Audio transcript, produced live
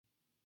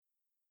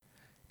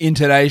In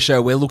today's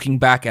show, we're looking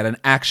back at an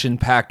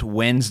action-packed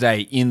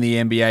Wednesday in the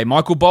NBA.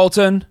 Michael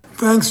Bolton.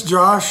 Thanks,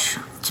 Josh.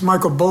 It's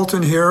Michael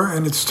Bolton here,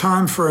 and it's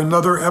time for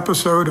another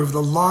episode of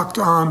the Locked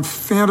On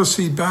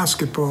Fantasy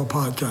Basketball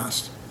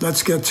Podcast.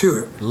 Let's get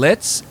to it.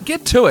 Let's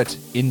get to it,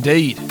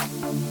 indeed.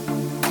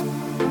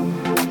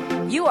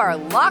 You are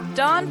Locked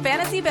On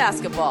Fantasy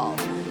Basketball,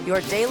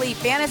 your daily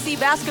fantasy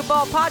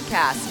basketball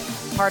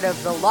podcast, part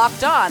of the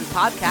Locked On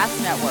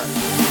Podcast Network.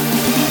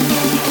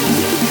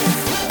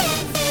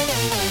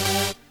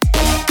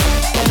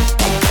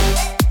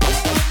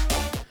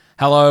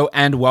 Hello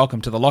and welcome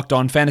to the Locked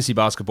On Fantasy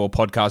Basketball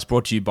Podcast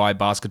brought to you by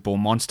Basketball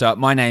Monster.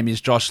 My name is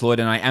Josh Lloyd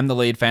and I am the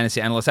lead fantasy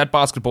analyst at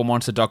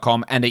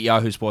basketballmonster.com and at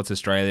Yahoo Sports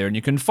Australia. And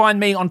you can find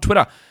me on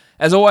Twitter,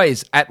 as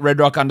always, at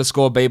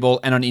redrock_bball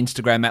and on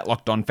Instagram at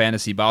Locked On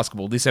Fantasy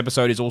Basketball. This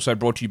episode is also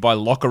brought to you by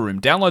Locker Room.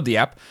 Download the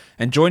app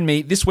and join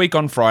me this week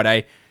on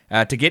Friday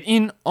to get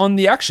in on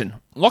the action.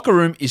 Locker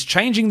Room is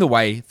changing the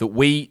way that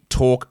we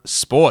talk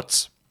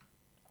sports.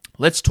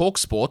 Let's talk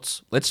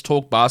sports, let's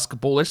talk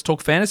basketball, let's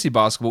talk fantasy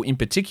basketball in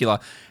particular,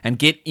 and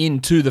get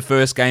into the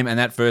first game, and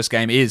that first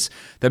game is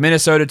the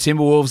Minnesota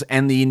Timberwolves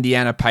and the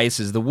Indiana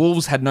Pacers. The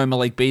Wolves had no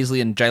Malik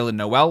Beasley and Jalen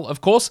Noel,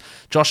 of course.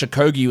 Josh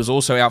Okogie was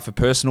also out for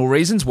personal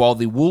reasons, while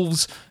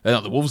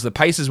the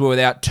Pacers were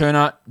without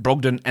Turner,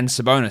 Brogdon, and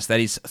Sabonis.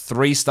 That is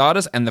three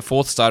starters, and the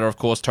fourth starter, of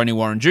course, Tony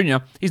Warren Jr.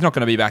 He's not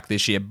going to be back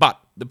this year,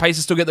 but the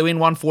Pacers still get the win,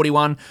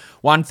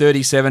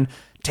 141-137.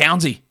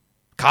 Townsy.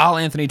 Karl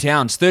Anthony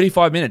Towns,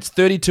 35 minutes,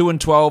 32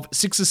 and 12,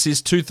 6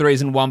 assists, 2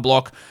 threes and 1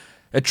 block.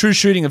 A true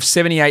shooting of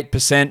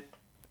 78%.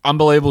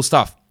 Unbelievable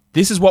stuff.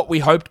 This is what we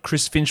hoped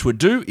Chris Finch would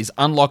do, is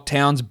unlock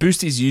Towns,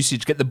 boost his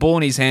usage, get the ball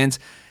in his hands.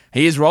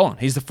 He is rolling.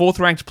 He's the fourth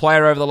ranked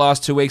player over the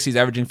last 2 weeks. He's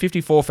averaging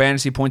 54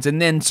 fantasy points,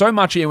 and then so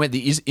much he went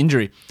the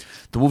injury.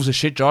 The Wolves are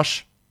shit,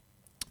 Josh.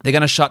 They're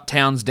going to shut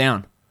Towns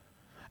down.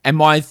 And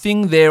my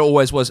thing there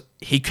always was,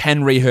 he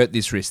can re-hurt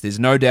this wrist. There's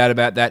no doubt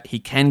about that. He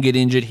can get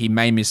injured. He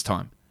may miss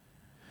time.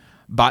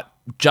 But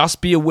just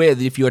be aware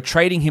that if you are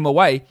trading him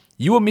away,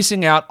 you are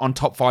missing out on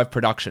top 5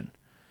 production.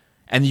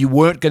 And you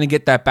weren't going to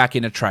get that back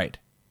in a trade.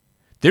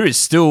 There is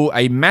still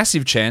a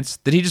massive chance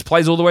that he just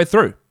plays all the way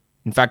through.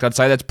 In fact, I'd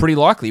say that's pretty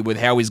likely with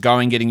how he's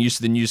going, getting used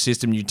to the new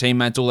system, new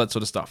teammates, all that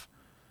sort of stuff.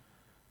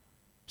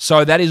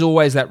 So that is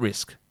always that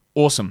risk.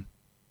 Awesome.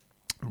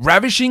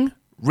 Ravishing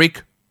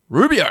Rick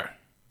Rubio.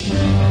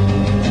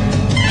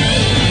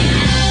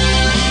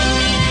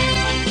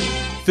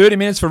 30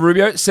 minutes for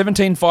Rubio,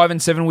 17, 5, and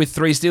 7 with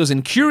 3 steals.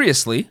 And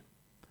curiously,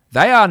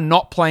 they are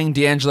not playing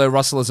D'Angelo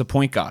Russell as a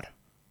point guard.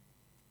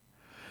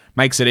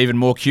 Makes it even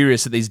more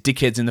curious that these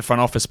dickheads in the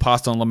front office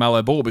passed on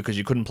LaMelo Ball because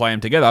you couldn't play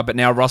them together, but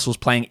now Russell's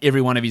playing every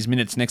one of his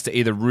minutes next to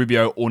either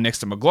Rubio or next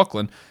to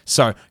McLaughlin.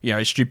 So,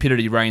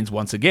 stupidity reigns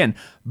once again.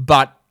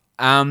 But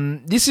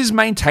this is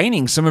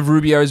maintaining some of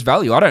Rubio's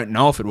value. I don't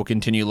know if it will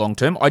continue long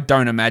term. I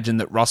don't imagine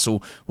that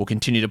Russell will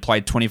continue to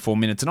play 24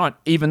 minutes a night,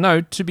 even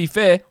though, to be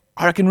fair,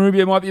 I reckon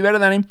Rubio might be better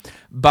than him,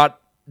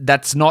 but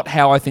that's not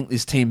how I think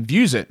this team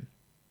views it.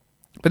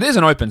 But there's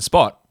an open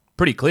spot,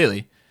 pretty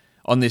clearly,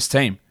 on this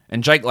team,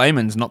 and Jake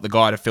Layman's not the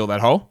guy to fill that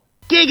hole.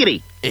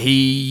 Giggity!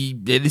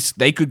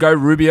 They could go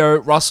Rubio,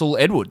 Russell,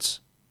 Edwards.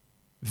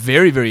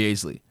 Very, very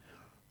easily.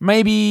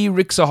 Maybe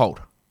Rick's a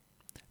hold.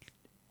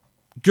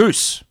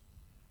 Goose.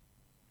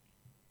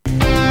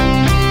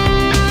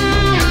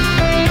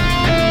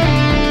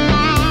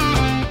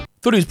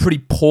 Thought he was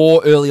pretty poor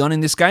early on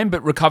in this game,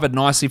 but recovered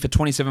nicely for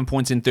 27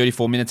 points in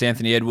 34 minutes.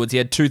 Anthony Edwards, he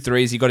had 2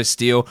 threes, he got a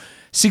steal.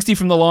 60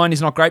 from the line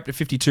is not great, but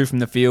 52 from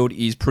the field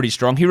is pretty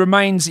strong. He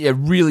remains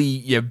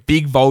really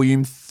big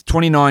volume,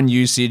 29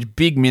 usage,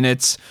 big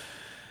minutes.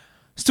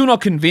 Still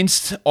not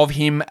convinced of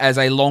him as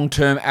a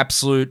long-term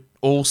absolute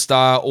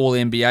all-star,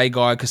 all-NBA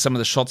guy because some of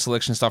the shot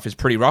selection stuff is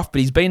pretty rough,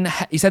 but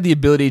he's had the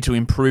ability to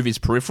improve his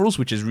peripherals,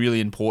 which is really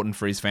important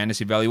for his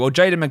fantasy value. Well,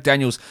 Jaden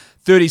McDaniels,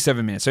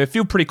 37 minutes, so I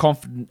feel pretty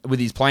confident with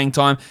his playing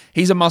time.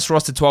 He's a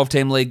must-roster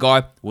 12-team league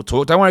guy.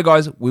 Don't worry,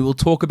 guys, we will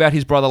talk about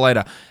his brother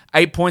later.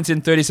 8 points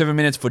in 37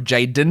 minutes for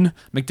Jaden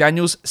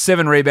McDaniels,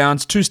 7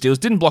 rebounds, 2 steals,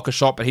 didn't block a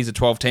shot, but he's a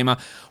 12-teamer.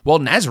 While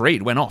Naz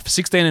Reid went off,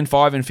 16 and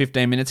 5 in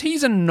 15 minutes.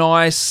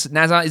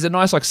 Nazar is a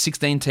nice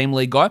 16-team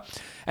league guy.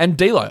 And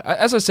D'Lo,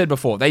 as I said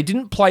before, they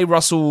didn't play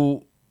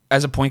Russell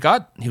as a point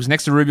guard. He was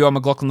next to Rubio and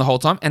McLaughlin the whole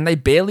time, and they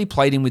barely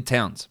played him with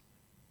Towns.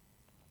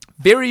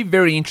 Very,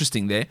 very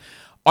interesting there.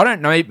 I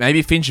don't know,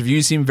 maybe Finch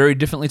views him very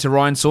differently to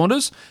Ryan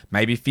Saunders.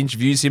 Maybe Finch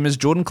views him as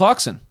Jordan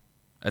Clarkson,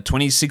 a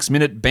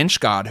 26-minute bench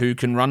guard who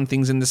can run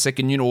things in the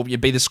second unit or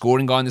be the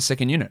scoring guy in the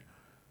second unit.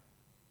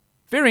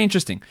 Very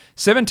interesting.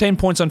 17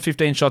 points on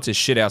 15 shots is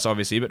shithouse,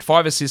 obviously, but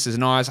 5 assists is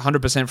nice.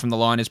 100% from the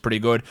line is pretty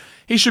good.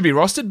 He should be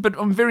rostered, but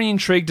I'm very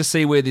intrigued to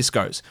see where this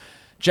goes.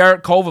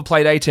 Jarrett Culver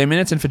played 18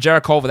 minutes, and for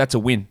Jarrett Culver, that's a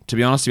win. To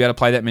be honest, to be able to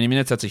play that many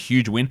minutes, that's a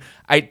huge win.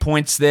 8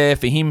 points there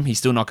for him. He's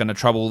still not going to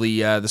trouble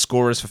the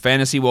scorers for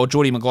fantasy. Well,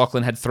 Jordy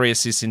McLaughlin had 3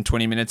 assists in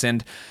 20 minutes,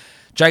 and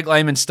Jake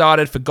Lehman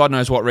started for God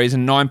knows what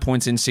reason. 9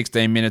 points in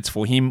 16 minutes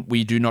for him.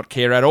 We do not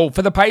care at all.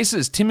 For the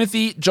Pacers,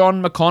 Timothy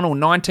John McConnell,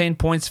 19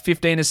 points,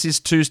 15 assists,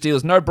 2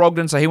 steals. No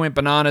Brogdon, so he went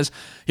bananas.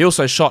 He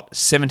also shot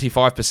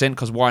 75%,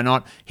 because why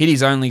not? Hit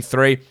his only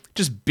 3.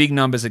 Just big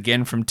numbers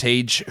again from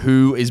Tej,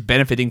 who is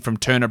benefiting from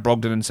Turner,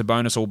 Brogdon, and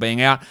Sabonis all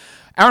being out.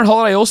 Aaron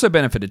Holiday also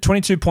benefited.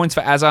 22 points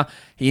for Azza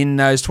in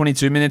those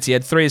 22 minutes. He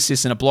had 3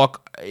 assists and a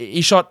block. He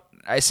shot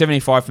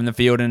 75 from the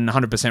field and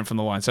 100% from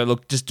the line. So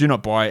look, just do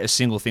not buy a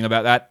single thing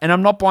about that. And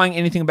I'm not buying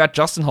anything about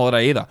Justin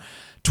Holiday either.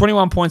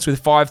 21 points with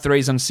 5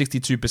 threes on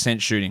 62%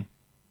 shooting.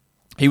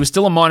 He was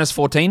still a minus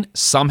 14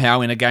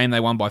 somehow in a game they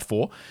won by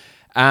 4.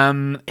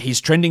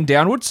 He's trending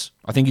downwards.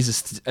 I think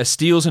he's a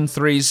steals and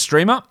threes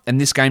streamer,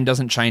 and this game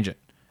doesn't change it.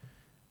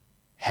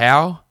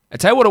 How? I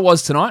tell you what it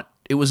was tonight.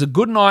 It was a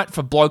good night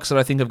for blokes that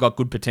I think have got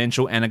good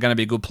potential and are going to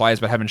be good players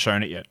but haven't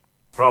shown it yet.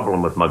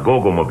 Problem with my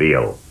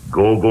Gogo-mobile.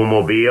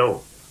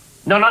 Gogo-mobile?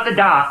 No, not the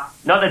dart.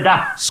 Not the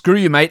dart. Screw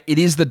you, mate. It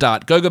is the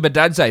dart. Goga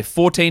Badadze,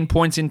 14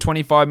 points in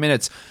 25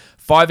 minutes.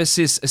 5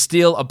 assists, a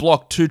steal, a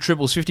block, 2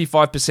 triples,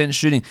 55%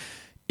 shooting.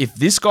 If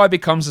this guy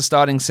becomes a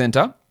starting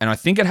center, and I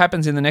think it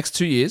happens in the next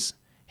 2 years,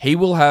 he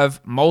will have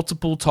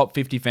multiple top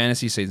 50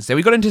 fantasy seasons. So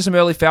we got into some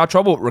early foul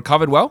trouble,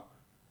 recovered well,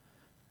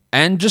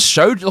 and just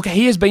showed, look,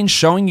 he has been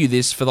showing you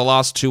this for the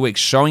last 2 weeks,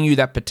 showing you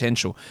that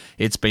potential.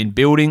 It's been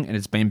building, and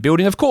it's been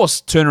building. Of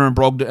course, Turner and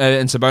Brogdon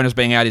and Sabonis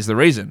being out is the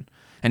reason.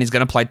 And he's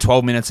going to play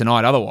 12 minutes a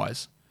night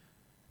otherwise.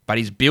 But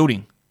he's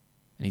building.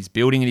 And he's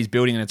building and he's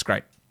building, and it's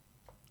great.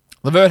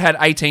 Levert had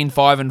 18,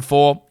 5, and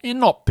 4.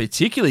 Not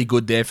particularly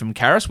good there from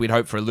Karras. We'd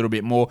hope for a little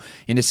bit more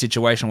in a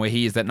situation where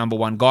he is that number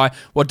one guy.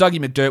 Well, Dougie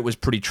McDirt was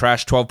pretty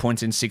trash, 12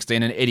 points in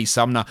 16, and Eddie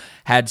Sumner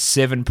had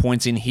 7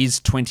 points in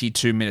his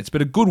 22 minutes.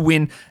 But a good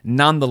win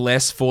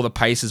nonetheless for the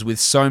Pacers with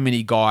so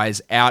many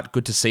guys out.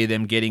 Good to see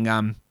them getting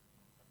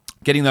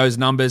those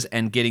numbers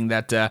and getting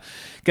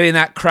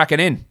that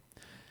cracking in.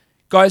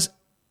 Guys,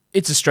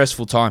 it's a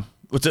stressful time.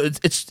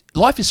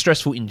 Life is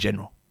stressful in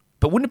general.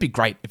 But wouldn't it be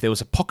great if there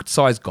was a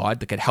pocket-sized guide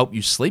that could help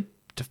you sleep,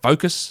 to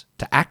focus,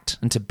 to act,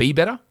 and to be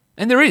better?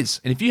 And there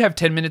is. And if you have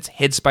 10 minutes,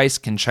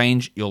 Headspace can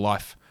change your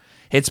life.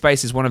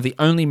 Headspace is one of the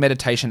only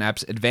meditation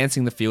apps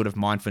advancing the field of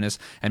mindfulness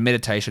and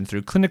meditation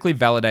through clinically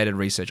validated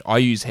research. I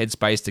use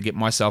Headspace to get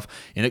myself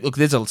in it. Look,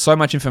 there's so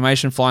much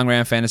information flying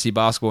around fantasy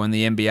basketball and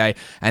the NBA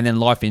and then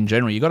life in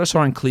general. You got to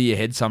try and clear your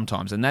head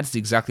sometimes, and that's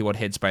exactly what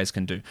Headspace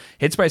can do.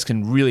 Headspace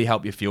can really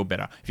help you feel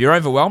better. If you're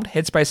overwhelmed,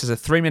 Headspace has a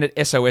 3-minute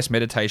SOS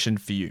meditation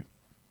for you.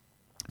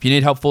 If you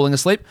need help falling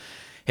asleep,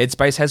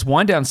 Headspace has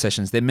wind-down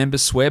sessions their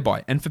members swear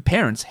by. And for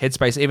parents,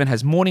 Headspace even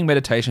has morning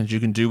meditations you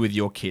can do with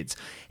your kids.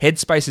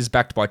 Headspace is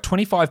backed by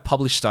 25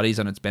 published studies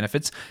on its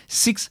benefits,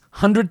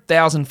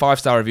 600,000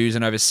 5-star reviews,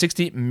 and over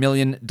 60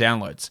 million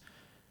downloads.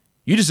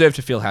 You deserve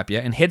to feel happier,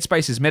 and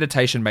Headspace is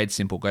meditation made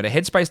simple. Go to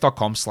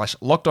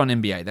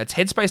headspace.com/LockedOnNBA. That's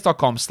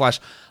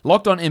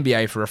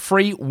headspace.com/LockedOnNBA for a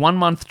free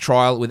 1-month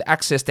trial with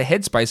access to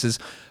Headspace's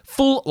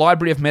full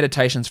library of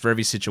meditations for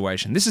every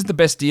situation. This is the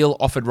best deal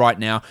offered right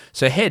now,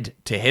 so head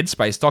to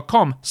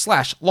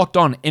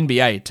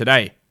headspace.com/LockedOnNBA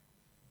today.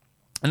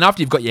 And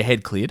after you've got your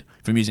head cleared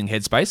from using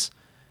Headspace,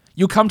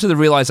 you'll come to the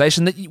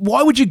realization that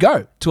why would you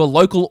go to a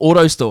local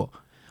auto store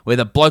where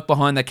the bloke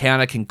behind the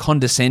counter can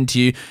condescend to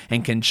you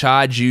and can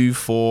charge you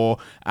for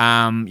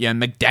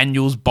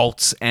McDaniel's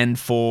bolts and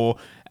for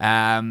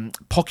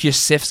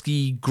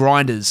Pokusevski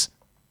grinders.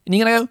 And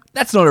you're going to go,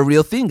 that's not a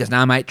real thing. Because,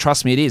 nah, mate,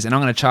 trust me, it is. And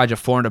I'm going to charge you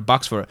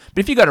 $400 for it.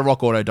 But if you go to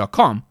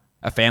rockauto.com,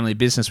 a family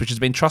business which has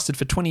been trusted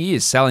for 20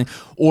 years, selling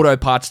auto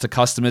parts to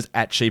customers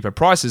at cheaper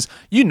prices,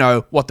 you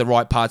know what the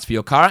right parts for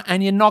your car are,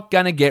 and you're not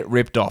going to get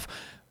ripped off.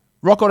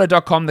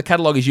 RockAuto.com, the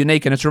catalogue is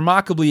unique and it's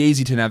remarkably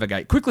easy to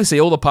navigate. Quickly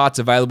see all the parts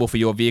available for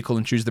your vehicle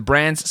and choose the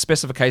brands,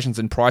 specifications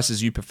and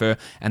prices you prefer.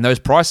 And those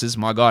prices,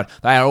 my God,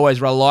 they are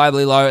always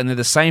reliably low and they're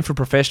the same for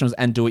professionals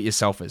and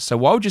do-it-yourselfers. So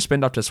why would you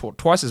spend up to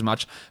twice as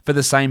much for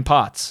the same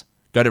parts?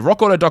 Go to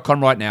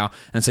rockauto.com right now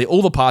and see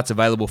all the parts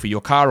available for your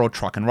car or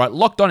truck and write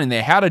Locked On in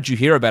there, how did you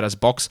hear about us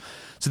box,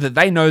 so that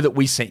they know that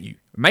we sent you.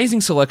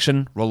 Amazing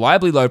selection,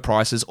 reliably low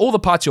prices, all the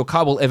parts your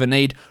car will ever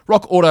need,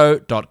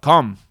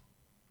 rockauto.com.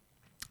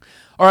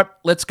 All right,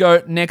 let's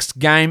go. Next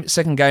game,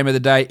 second game of the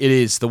day. It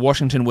is the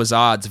Washington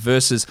Wizards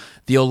versus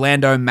the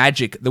Orlando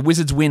Magic. The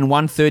Wizards win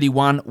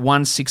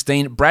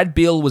 131-116. Brad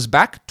Beal was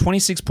back,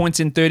 26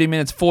 points in 30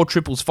 minutes, 4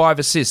 triples, 5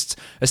 assists,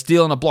 a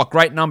steal and a block.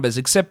 Great numbers,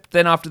 except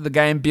then after the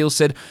game, Beal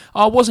said,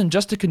 it wasn't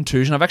just a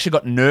contusion. I've actually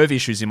got nerve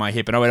issues in my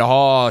hip. And I went,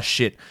 oh,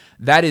 shit,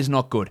 that is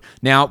not good.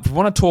 Now, if we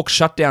want to talk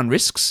shutdown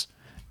risks,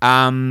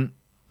 and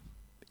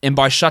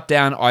by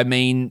shutdown, I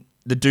mean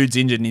the dude's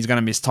injured and he's going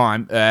to miss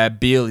time.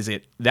 Beal is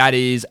it. That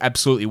is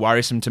absolutely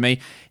worrisome to me.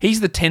 He's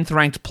the 10th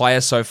ranked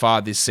player so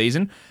far this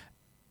season.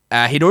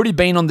 He'd already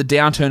been on the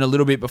downturn a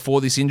little bit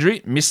before this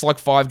injury, missed like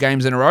 5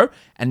 games in a row,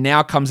 and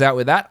now comes out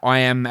with that. I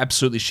am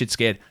absolutely shit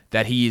scared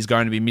that he is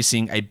going to be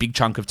missing a big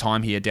chunk of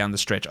time here down the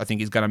stretch. I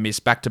think he's going to miss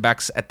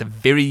back-to-backs at the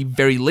very,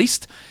 very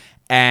least,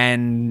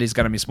 and he's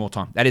going to miss more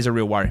time. That is a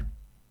real worry.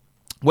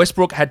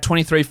 Westbrook had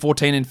 23,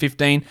 14, and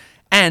 15,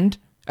 and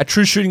A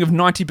true shooting of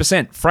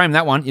 90%. Frame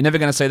that one. You're never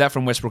going to see that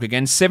from Westbrook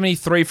again.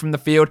 73 from the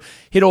field.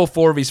 Hit all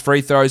 4 of his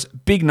free throws.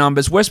 Big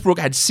numbers. Westbrook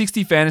had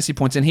 60 fantasy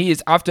points, and he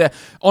is, after,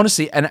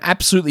 honestly, an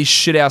absolutely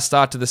shit-out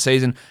start to the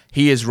season,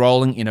 he is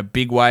rolling in a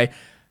big way.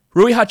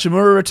 Rui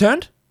Hachimura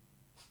returned.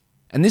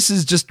 And this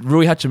is just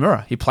Rui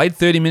Hachimura. He played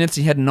 30 minutes.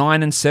 He had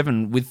 9 and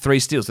 7 with 3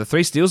 steals. The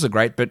 3 steals are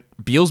great, but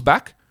Beal's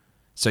back,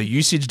 so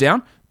usage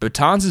down.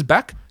 Bertans is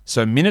back,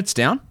 so minutes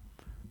down.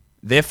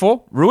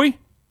 Therefore, Rui,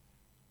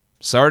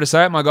 sorry to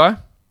say it, my guy.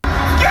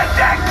 Get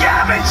that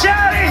garbage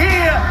out of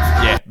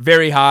here! Yeah,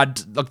 very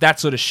hard. Look,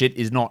 that sort of shit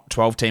is not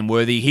 12-team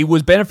worthy. He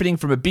was benefiting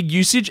from a big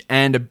usage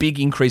and a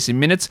big increase in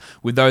minutes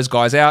with those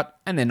guys out,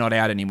 and they're not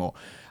out anymore.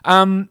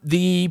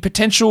 The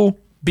potential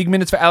big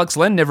minutes for Alex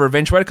Len never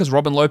eventuated because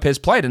Robin Lopez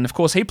played, and of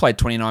course he played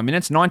 29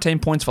 minutes, 19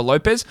 points for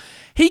Lopez.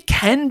 He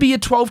can be a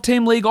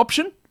 12-team league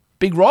option,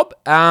 Big Rob,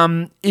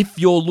 if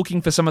you're looking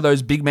for some of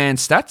those big man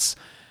stats.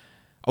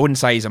 I wouldn't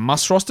say he's a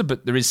must roster,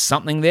 but there is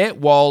something there.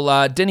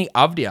 While Denny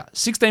Avdia,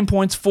 16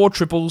 points, 4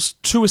 triples,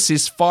 2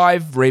 assists,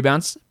 5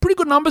 rebounds. Pretty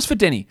good numbers for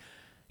Denny.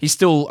 He's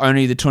still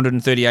only the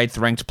 238th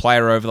ranked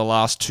player over the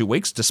last 2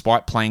 weeks,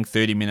 despite playing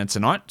 30 minutes a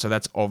night, so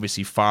that's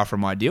obviously far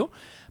from ideal.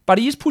 But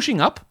he is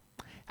pushing up.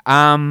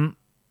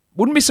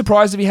 Wouldn't be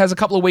surprised if he has a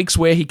couple of weeks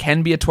where he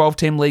can be a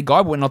 12-team league guy,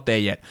 but we're not there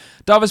yet.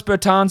 Davis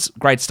Bertans,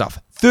 great stuff.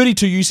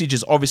 32 usage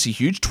is obviously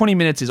huge. 20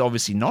 minutes is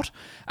obviously not.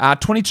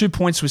 22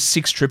 points with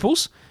 6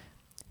 triples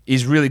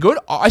is really good.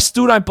 I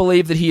still don't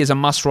believe that he is a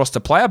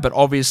must-roster player, but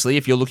obviously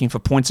if you're looking for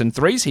points and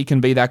threes, he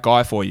can be that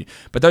guy for you.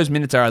 But those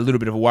minutes are a little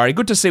bit of a worry.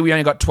 Good to see we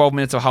only got 12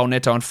 minutes of Hull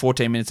Neto and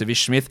 14 minutes of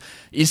Ish Smith.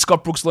 Is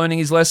Scott Brooks learning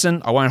his lesson?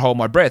 I won't hold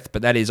my breath,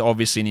 but that is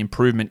obviously an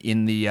improvement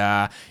in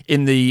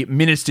the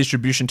minutes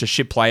distribution to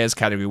ship players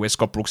category where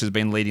Scott Brooks has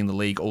been leading the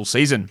league all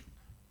season.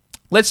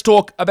 Let's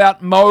talk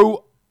about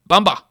Mo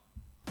Bamba.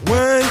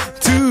 1,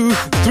 2,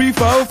 3,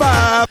 4,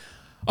 5.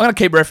 I'm going to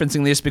keep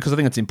referencing this because I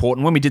think it's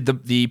important. When we did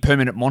the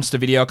Permanent Monster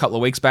video a couple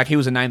of weeks back, he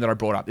was a name that I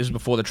brought up. This was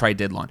before the trade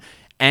deadline.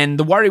 And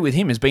the worry with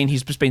him has been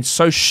he's just been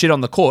so shit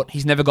on the court,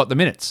 he's never got the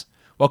minutes.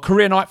 Well,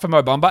 career night for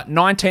Mo Bamba,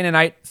 19 and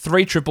 8,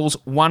 3 triples,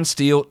 1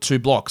 steal, 2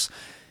 blocks.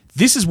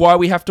 This is why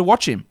we have to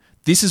watch him.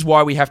 This is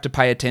why we have to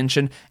pay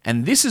attention.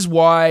 And this is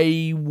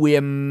why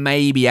we're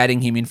maybe adding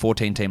him in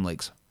 14-team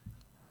leagues.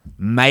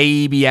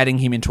 Maybe adding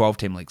him in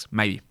 12-team leagues.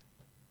 Maybe.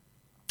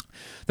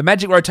 The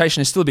Magic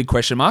rotation is still a big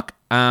question mark.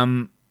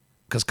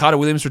 Because Carter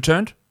Williams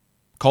returned.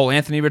 Cole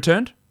Anthony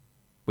returned.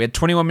 We had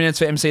 21 minutes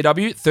for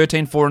MCW,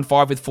 13, 4, and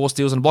 5 with 4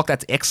 steals and a block.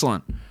 That's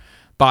excellent.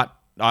 But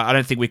I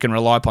don't think we can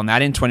rely upon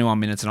that in 21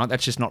 minutes a night.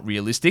 That's just not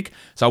realistic.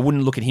 So I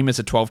wouldn't look at him as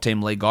a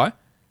 12-team league guy.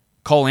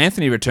 Cole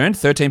Anthony returned,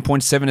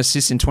 13.7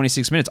 assists in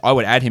 26 minutes. I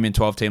would add him in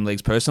 12-team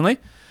leagues personally.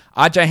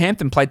 RJ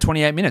Hampton played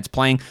 28 minutes,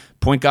 playing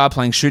point guard,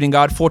 playing shooting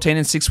guard, 14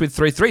 and 6 with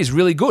 3 threes.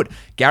 Really good.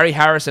 Gary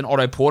Harris and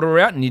Otto Porter are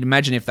out, and you'd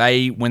imagine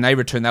when they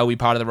return, they'll be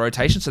part of the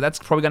rotation, so that's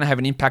probably going to have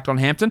an impact on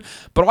Hampton.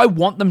 But I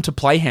want them to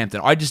play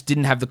Hampton. I just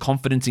didn't have the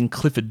confidence in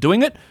Clifford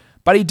doing it,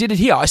 but he did it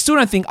here. I still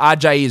don't think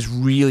RJ is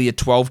really a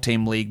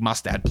 12-team league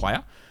must-add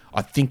player.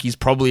 I think he's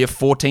probably a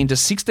 14 to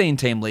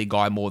 16-team league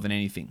guy more than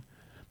anything.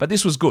 But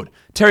this was good.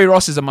 Terry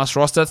Ross is a must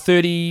roster.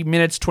 30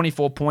 minutes,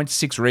 24 points,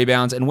 6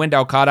 rebounds. And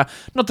Wendell Carter,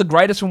 not the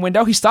greatest from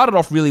Wendell. He started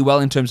off really well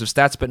in terms of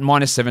stats, but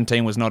minus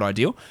 17 was not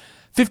ideal.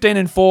 15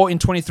 and 4 in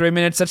 23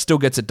 minutes. That still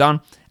gets it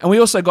done. And we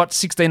also got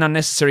 16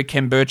 unnecessary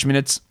Ken Birch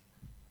minutes.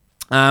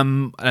 We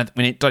don't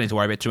need to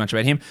worry about too much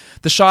about him.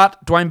 The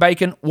Shark, Dwayne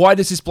Bacon. Why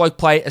does this bloke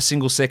play a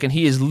single second?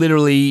 He is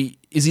literally...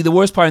 Is he the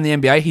worst player in the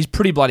NBA? He's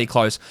pretty bloody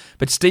close.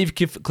 But Steve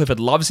Clifford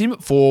loves him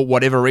for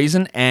whatever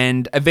reason,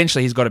 and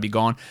eventually he's got to be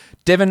gone.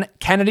 Devin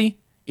Kennedy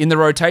in the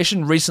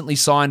rotation, recently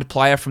signed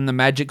player from the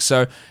Magic.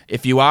 So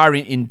if you are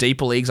in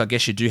deeper leagues, I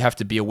guess you do have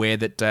to be aware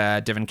that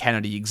Devin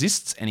Kennedy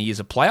exists, and he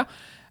is a player.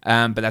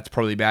 But that's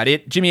probably about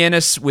it. Jimmy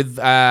Ennis with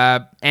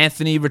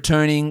Anthony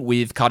returning,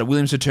 with Carter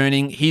Williams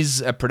returning.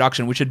 His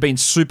production, which had been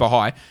super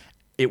high,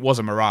 it was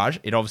a mirage.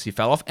 It obviously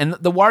fell off. And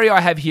the worry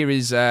I have here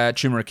is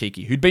Chuma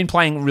Okeke, who'd been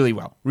playing really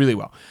well.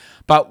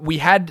 But we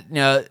had,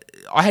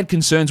 I had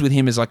concerns with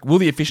him as like, will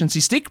the efficiency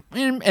stick?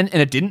 And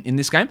it didn't in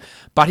this game.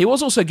 But he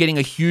was also getting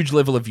a huge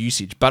level of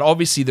usage. But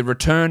obviously the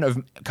return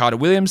of Carter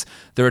Williams,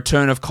 the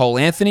return of Cole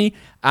Anthony,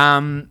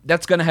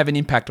 that's going to have an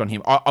impact on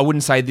him. I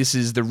wouldn't say this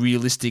is the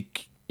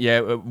realistic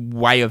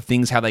way of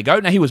things, how they go.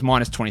 Now, he was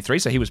minus 23,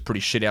 so he was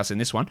pretty shithouse in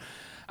this one.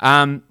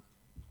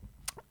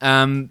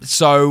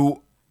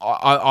 So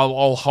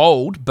I'll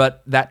hold,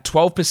 but that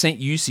 12%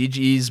 usage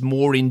is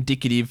more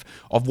indicative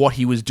of what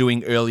he was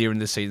doing earlier in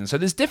the season. So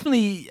there's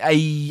definitely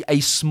a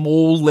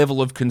small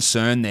level of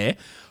concern there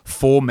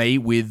for me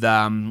with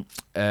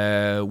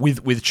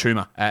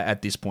Chuma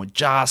at this point.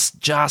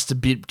 Just a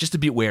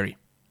bit wary.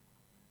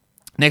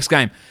 Next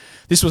game.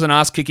 This was an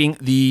ass-kicking.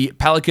 The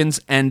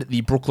Pelicans and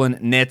the Brooklyn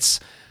Nets.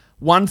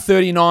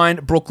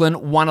 139 Brooklyn,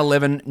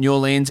 111 New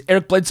Orleans.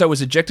 Eric Bledsoe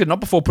was ejected, not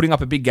before putting up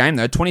a big game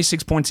though.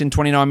 26 points in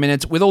 29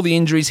 minutes. With all the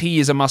injuries, he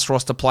is a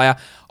must-roster player,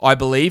 I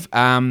believe.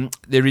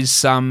 There is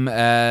some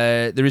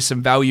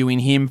value in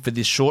him for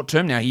this short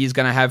term. Now, he is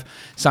going to have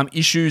some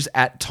issues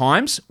at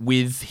times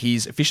with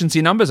his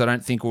efficiency numbers. I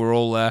don't think we're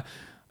all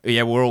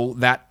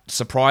that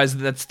surprised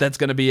that's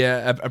going to be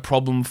a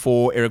problem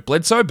for Eric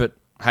Bledsoe, but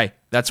hey,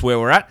 that's where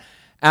we're at.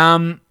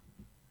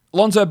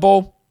 Lonzo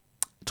Ball,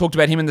 talked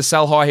about him in the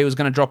sell high. He was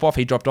going to drop off.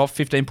 He dropped off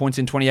 15 points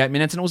in 28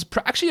 minutes, and it was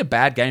actually a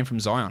bad game from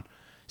Zion.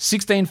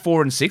 16,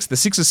 4, and 6. The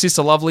 6 assists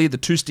are lovely. The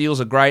 2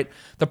 steals are great.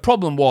 The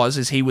problem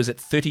is he was at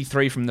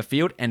 33 from the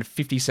field and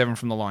 57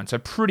 from the line. So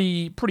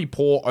pretty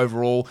poor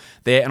overall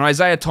there. And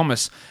Isaiah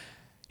Thomas,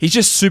 he's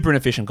just super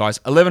inefficient, guys.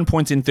 11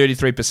 points in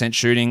 33%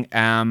 shooting.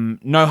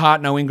 No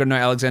Hart, no Ingram, no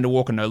Alexander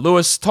Walker, no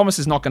Lewis. Thomas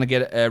is not going to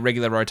get a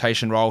regular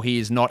rotation role. He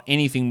is not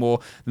anything more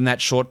than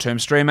that short-term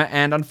streamer.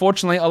 And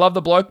unfortunately, I love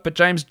the bloke, but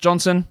James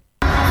Johnson,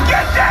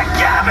 Get that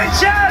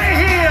garbage out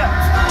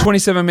of here!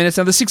 27 minutes.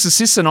 Now, the 6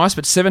 assists are nice,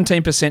 but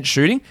 17%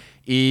 shooting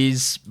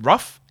is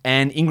rough,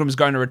 and Ingram's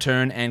going to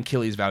return and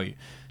kill his value.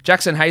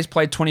 Jackson Hayes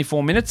played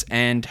 24 minutes,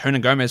 and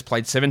Hernan Gomez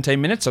played 17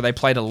 minutes, so they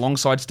played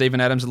alongside Steven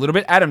Adams a little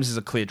bit. Adams is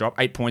a clear drop,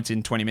 8 points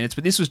in 20 minutes,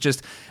 but this was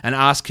just an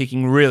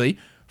ass-kicking, really,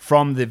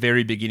 from the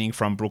very beginning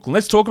from Brooklyn.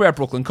 Let's talk about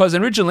Brooklyn, because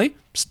originally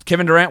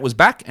Kevin Durant was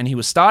back and he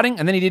was starting,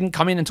 and then he didn't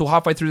come in until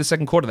halfway through the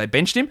second quarter. They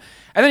benched him,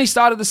 and then he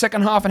started the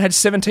second half and had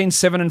 17,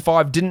 7, and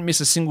 5, didn't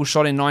miss a single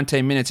shot in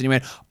 19 minutes, and he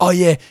went, oh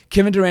yeah,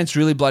 Kevin Durant's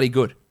really bloody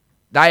good.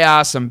 They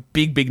are some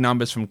big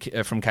numbers from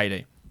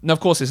KD. Now, of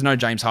course, there's no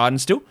James Harden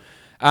still.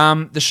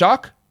 The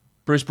Shark,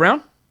 Bruce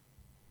Brown,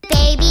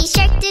 Baby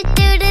shark,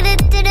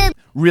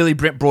 really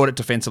brought it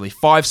defensively.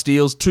 5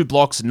 steals, 2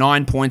 blocks,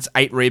 9 points,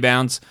 8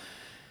 rebounds.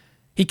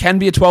 He can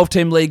be a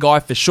 12-team league guy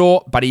for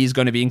sure, but he is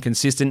going to be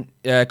inconsistent.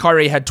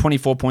 Kyrie had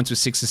 24 points with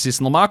 6 assists,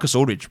 and LaMarcus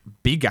Aldridge,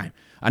 big game.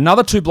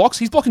 Another 2 blocks.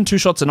 He's blocking 2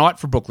 shots a night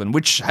for Brooklyn,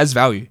 which has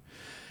value.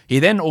 He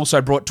then also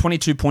brought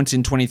 22 points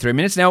in 23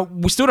 minutes. Now,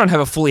 we still don't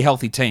have a fully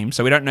healthy team,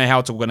 so we don't know how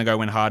it's all going to go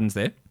when Harden's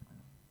there.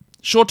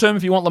 Short term,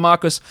 if you want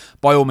LaMarcus,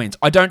 by all means.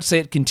 I don't see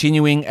it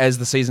continuing as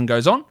the season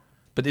goes on,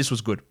 but this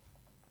was good.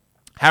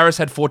 Harris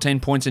had 14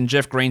 points, and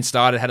Jeff Green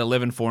started, had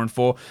 11, 4, and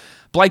 4.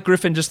 Blake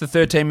Griffin, just the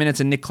 13 minutes,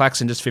 and Nick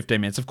Claxton, just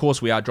 15 minutes. Of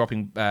course, we are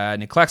dropping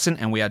Nick Claxton,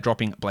 and we are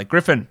dropping Blake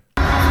Griffin.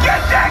 Get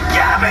that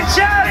garbage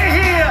out of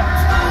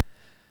here!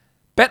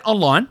 Bet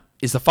Online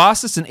is the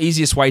fastest and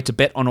easiest way to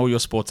bet on all your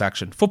sports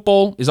action.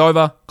 Football is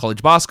over,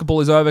 college basketball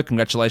is over,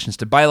 congratulations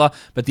to Baylor,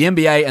 but the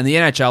NBA and the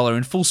NHL are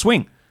in full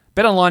swing.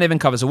 BetOnline even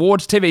covers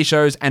awards, TV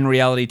shows, and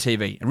reality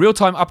TV. And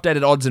real-time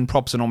updated odds and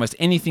props on almost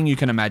anything you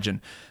can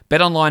imagine.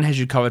 BetOnline has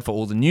you covered for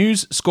all the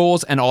news,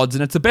 scores, and odds,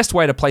 and it's the best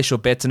way to place your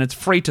bets, and it's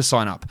free to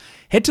sign up.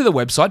 Head to the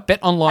website,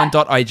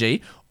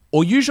 betonline.ag,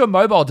 or use your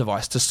mobile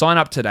device to sign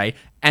up today,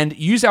 and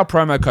use our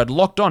promo code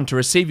LOCKEDON to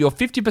receive your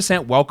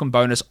 50% welcome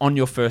bonus on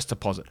your first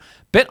deposit.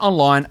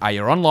 BetOnline are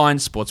your online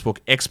sportsbook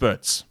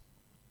experts.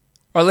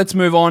 All right, let's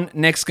move on.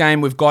 Next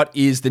game we've got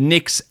is the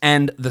Knicks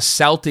and the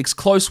Celtics.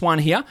 Close one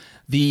here.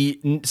 The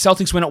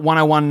Celtics win at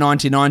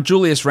 101-99.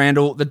 Julius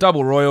Randle, the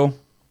double royal.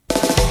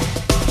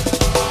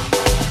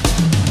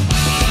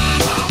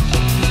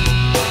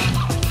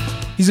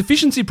 His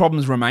efficiency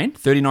problems remain,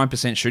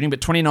 39% shooting, but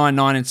 29,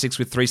 9, and 6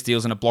 with 3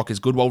 steals and a block is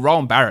good. Well,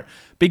 Rowan Barrett,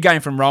 big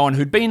game from Rowan,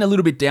 who'd been a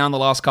little bit down the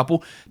last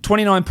couple.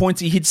 29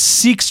 points, he hit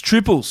 6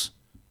 triples.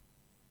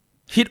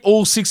 Hit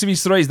all 6 of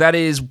his threes. That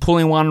is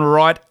pulling one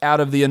right out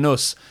of the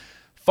anus.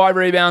 5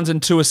 rebounds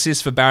and 2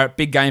 assists for Barrett.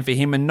 Big game for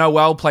him. And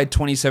Noel played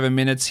 27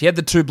 minutes. He had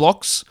the 2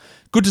 blocks.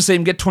 Good to see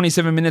him get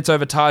 27 minutes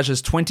over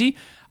Taj's 20.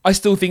 I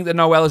still think that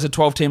Noel is a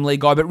 12-team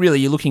league guy, but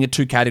really you're looking at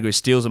 2 categories,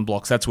 steals and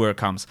blocks. That's where it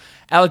comes.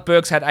 Alec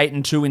Burks had 8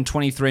 and 2 in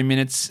 23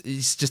 minutes.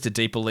 He's just a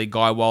deeper league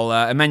guy, while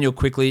Emmanuel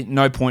Quickley,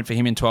 no point for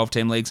him in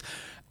 12-team leagues.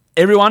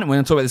 Everyone, when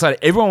I talk about this later,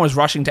 everyone was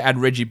rushing to add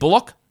Reggie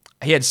Bullock.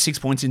 He had 6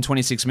 points in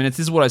 26 minutes.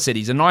 This is what I said.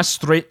 He's a nice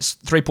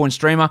three-point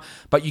streamer,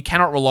 but you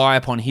cannot rely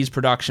upon his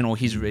production or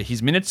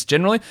his minutes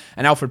generally.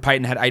 And Alfred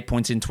Payton had 8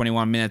 points in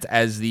 21 minutes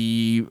as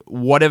the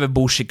whatever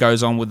bullshit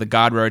goes on with the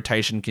guard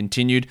rotation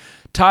continued.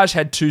 Taj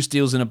had 2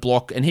 steals and a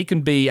block, and he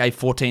can be a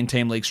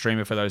 14-team league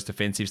streamer for those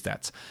defensive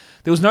stats.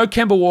 There was no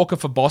Kemba Walker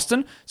for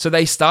Boston, so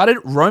they started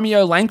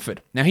Romeo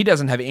Langford. Now, he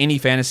doesn't have any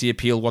fantasy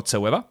appeal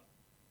whatsoever.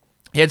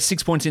 He had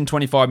 6 points in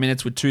 25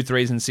 minutes with 2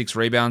 threes and 6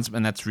 rebounds,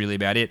 and that's really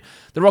about it.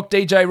 The Rock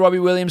DJ, Robbie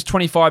Williams,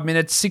 25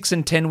 minutes, 6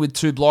 and 10 with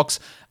 2 blocks.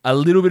 A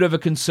little bit of a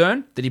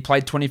concern that he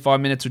played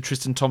 25 minutes with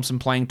Tristan Thompson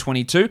playing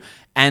 22,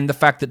 and the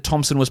fact that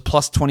Thompson was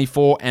plus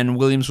 24 and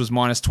Williams was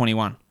minus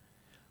 21.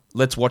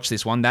 Let's watch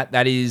this one.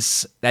 That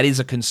is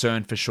a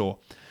concern for sure.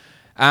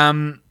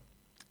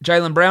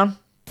 Jaylen Brown.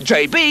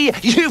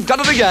 JB, you've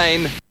done it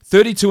again.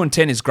 32 and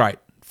 10 is great.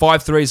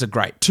 5 threes are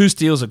great. 2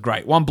 steals are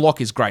great. 1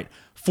 block is great.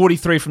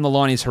 43 from the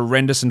line is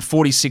horrendous, and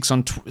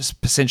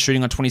 46%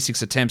 shooting on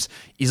 26 attempts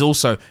is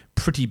also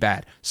pretty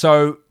bad.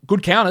 So,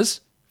 good counters,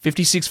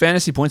 56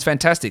 fantasy points,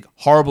 fantastic.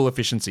 Horrible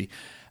efficiency.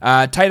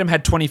 Tatum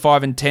had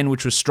 25 and 10,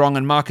 which was strong,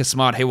 and Marcus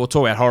Smart, hey, we'll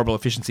talk about horrible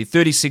efficiency,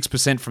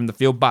 36% from the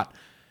field, but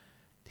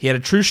He had a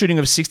true shooting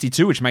of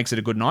 62, which makes it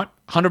a good night.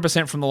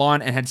 100% from the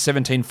line and had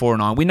 17, 4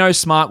 and 9. We know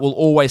Smart will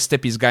always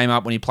step his game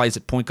up when he plays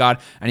at point guard,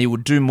 and he will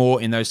do more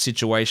in those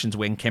situations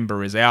when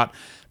Kemba is out.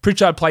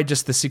 Pritchard played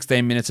just the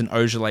 16 minutes, and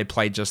Ogilvy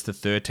played just the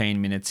 13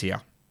 minutes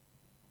here.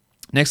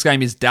 Next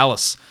game is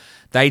Dallas.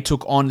 They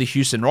took on the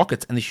Houston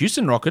Rockets, and the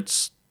Houston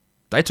Rockets,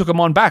 they took them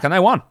on back, and they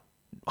won.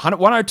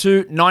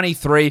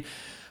 102-93.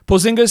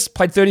 Porzingis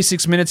played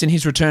 36 minutes in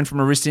his return from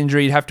a wrist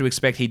injury. You'd have to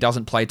expect he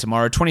doesn't play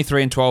tomorrow.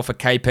 23 and 12 for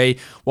KP,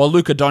 while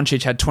Luka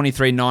Doncic had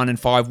 23, 9 and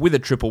 5 with a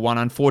 1-1.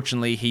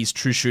 Unfortunately, his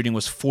true shooting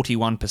was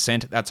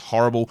 41%. That's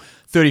horrible.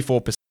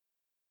 34%.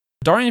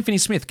 Dorian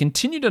Finney-Smith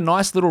continued a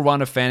nice little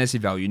run of fantasy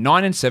value.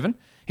 9 and 7,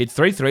 hit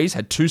 3 threes,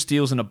 had 2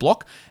 steals and a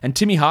block. And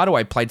Timmy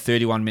Hardaway played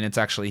 31 minutes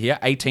actually here.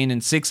 18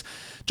 and 6.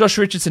 Josh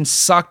Richardson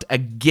sucked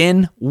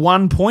again.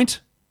 1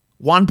 point.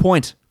 1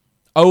 point.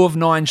 0 of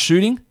 9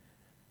 shooting.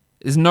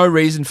 There's no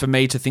reason for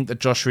me to think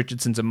that Josh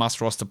Richardson's a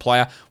must-roster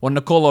player. While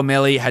Nicolo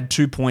O'Malley had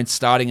 2 points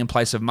starting in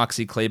place of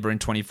Maxi Kleber in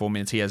 24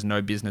 minutes. He has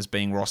no business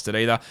being rostered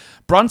either.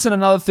 Brunson,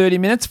 another 30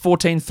 minutes,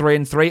 14, 3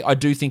 and 3. I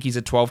do think he's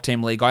a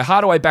 12-team league guy.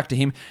 Hardaway, back to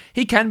him.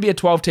 He can be a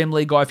 12-team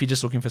league guy if you're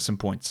just looking for some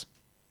points.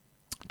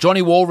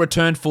 Johnny Wall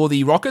returned for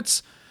the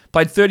Rockets.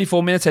 Played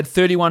 34 minutes, had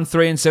 31,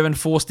 3 and 7,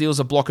 4 steals,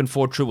 a block and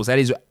 4 triples. That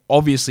is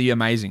obviously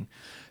amazing.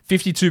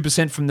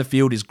 52% from the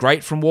field is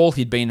great from Wall.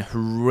 He'd been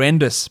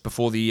horrendous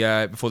before the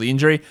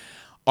injury.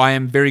 I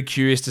am very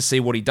curious to see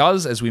what he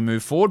does as we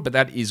move forward, but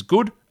that is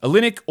good.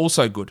 Olynyk,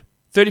 also good.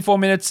 34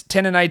 minutes,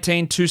 10 and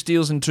 18, 2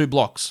 steals and 2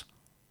 blocks.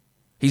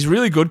 He's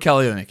really good,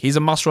 Kelly Olynyk. He's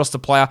a must-roster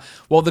player.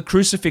 While the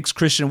crucifix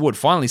Christian Wood,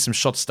 finally some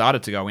shots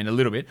started to go in a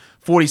little bit.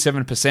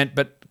 47%,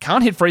 but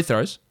can't hit free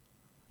throws.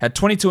 Had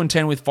 22 and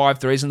 10 with 5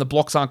 threes, and the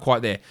blocks aren't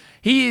quite there.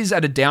 He is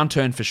at a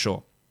downturn for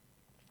sure.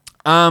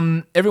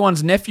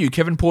 Everyone's nephew,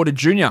 Kevin Porter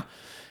Jr.,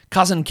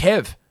 cousin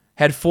Kev,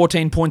 had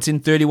 14 points in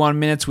 31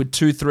 minutes with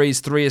 2 threes,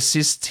 3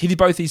 assists. Hit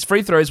both his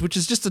free throws, which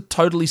is just a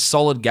totally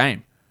solid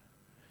game.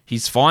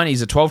 He's fine.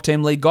 He's a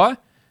 12-team league guy,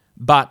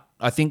 but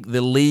I think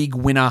the league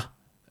winner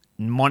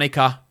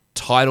moniker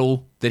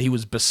title that he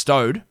was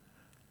bestowed,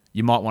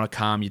 you might want to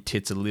calm your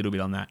tits a little bit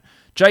on that.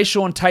 Jay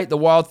Sean Tate, the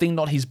wild thing,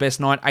 not his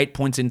best night. 8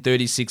 points in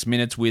 36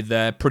 minutes with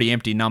pretty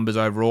empty numbers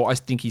overall. I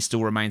think he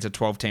still remains a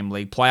 12-team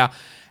league player.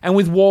 And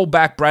with Wall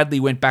back, Bradley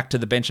went back to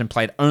the bench and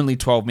played only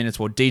 12 minutes,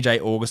 while DJ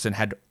Augustin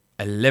had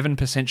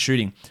 11%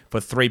 shooting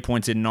for 3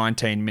 points in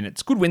 19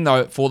 minutes. Good win,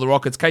 though, for the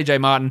Rockets. KJ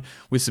Martin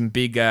with some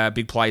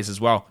big plays as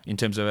well in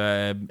terms of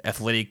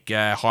athletic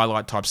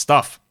highlight-type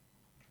stuff.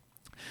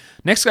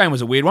 Next game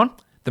was a weird one.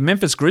 The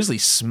Memphis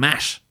Grizzlies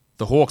smash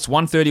the Hawks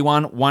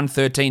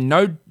 131-113.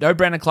 No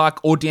Brandon Clark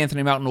or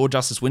D'Anthony Melton or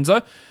Justice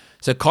Winslow.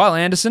 So Kyle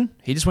Anderson,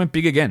 he just went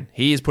big again.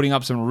 He is putting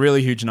up some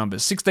really huge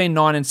numbers. 16,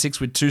 9 and 6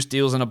 with 2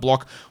 steals and a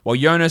block, while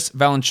Jonas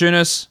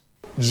Valanciunas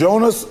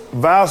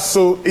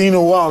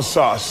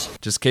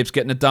just keeps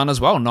getting it done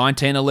as well.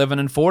 19, 11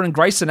 and 4. And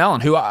Grayson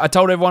Allen, who I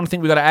told everyone I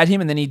think we got to add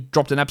him, and then he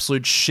dropped an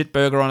absolute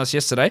shitburger on us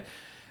yesterday.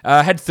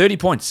 Had 30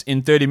 points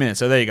in 30 minutes,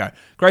 so there you go.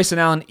 Grayson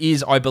Allen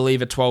is, I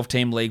believe, a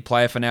 12-team league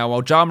player for now,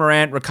 while Ja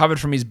Morant recovered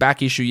from his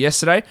back issue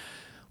yesterday.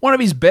 One of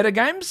his better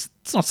games,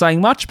 it's not saying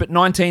much, but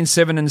 19,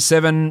 7 and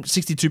 7,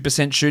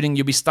 62% shooting.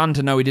 You'll be stunned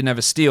to know he didn't have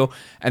a steal,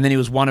 and then he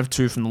was 1 of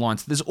 2 from the line.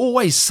 So there's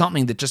always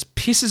something that just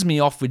pisses me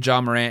off with Ja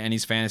Morant and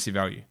his fantasy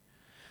value.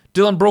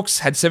 Dylan Brooks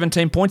had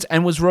 17 points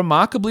and was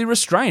remarkably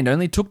restrained.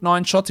 Only took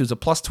 9 shots. He was a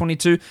plus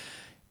 22.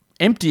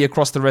 Empty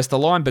across the rest of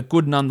the line, but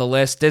good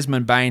nonetheless.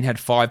 Desmond Bane had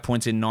 5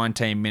 points in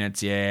 19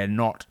 minutes. Yeah,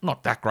 not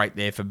that great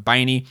there for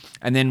Baney.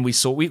 And then we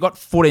got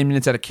 14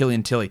 minutes out of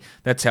Killian Tilly.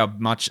 That's how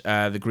much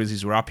the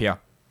Grizzlies were up here.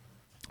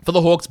 For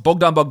the Hawks,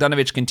 Bogdan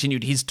Bogdanovic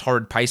continued his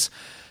torrid pace.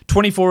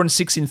 24 and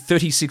 6 in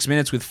 36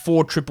 minutes with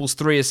 4 triples,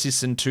 3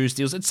 assists and 2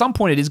 steals. At some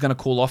point it is going to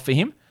cool off for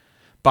him,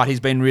 but he's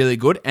been really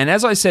good. And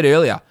as I said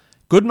earlier,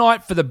 good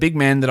night for the big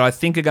men that I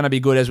think are going to be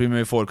good as we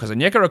move forward, because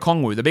Onyeka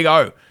Okongwu, the big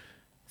O,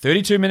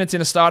 32 minutes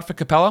in a start for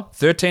Capella,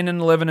 13 and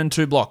 11 and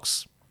 2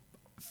 blocks.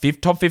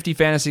 Top 50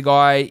 fantasy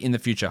guy in the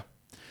future.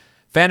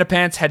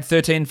 Vanderpants had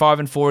 13, 5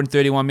 and 4 in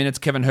 31 minutes.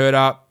 Kevin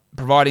Huerter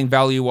providing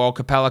value, while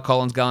Capella,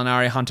 Collins,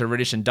 Gallinari, Hunter,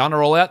 Reddish, and Dunn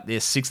are all out.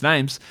 There's 6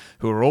 names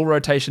who are all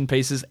rotation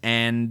pieces,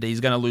 and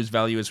he's going to lose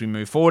value as we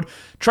move forward.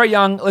 Trae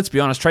Young, let's be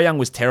honest, Trae Young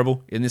was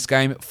terrible in this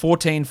game.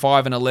 14,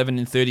 5 and 11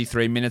 in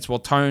 33 minutes, while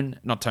Tone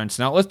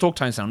Snell, let's talk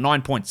Tone Snell,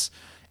 9 points.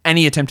 And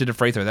he attempted a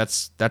free throw.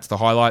 That's the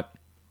highlight.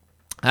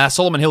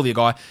 Solomon Hill, the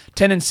guy,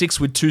 10 and 6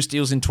 with 2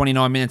 steals in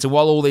 29 minutes. And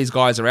while all these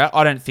guys are out,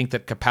 I don't think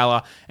that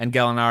Capella and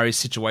Gallinari's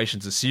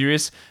situations are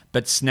serious.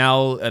 But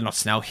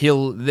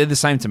Hill, they're the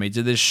same to me.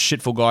 They're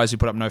shitful guys who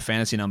put up no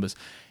fantasy numbers.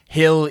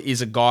 Hill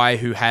is a guy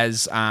who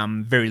has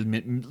very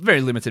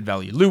limited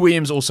value. Lou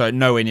Williams, also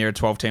nowhere near a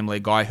 12-team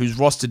league guy, who's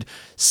rostered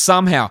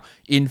somehow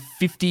in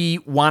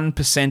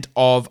 51%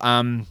 of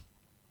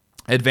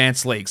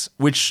advanced leagues,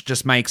 which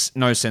just makes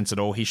no sense at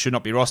all. He should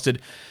not be rostered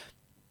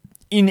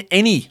in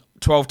any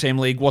 12-team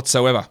league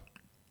whatsoever.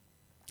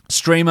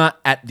 Streamer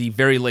at the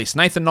very least.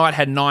 Nathan Knight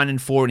had 9 and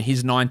 4 in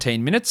his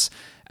 19 minutes.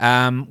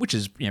 which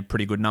is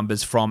pretty good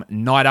numbers from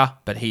Nida,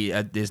 but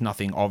there's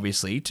nothing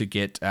obviously to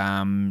get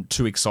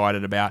too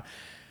excited about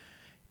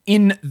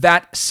in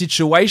that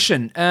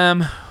situation.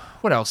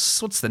 What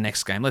else? What's the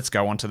next game? Let's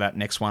go on to that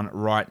next one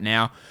right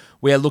now.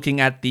 We are looking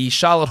at the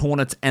Charlotte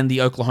Hornets and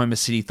the Oklahoma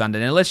City Thunder.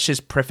 Now, let's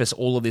just preface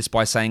all of this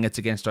by saying it's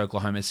against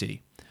Oklahoma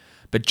City.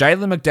 But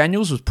Jalen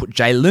McDaniels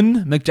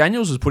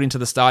was put into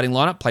the starting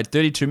lineup, played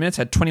 32 minutes,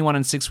 had 21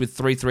 and 6 with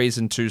 3 threes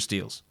and 2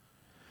 steals.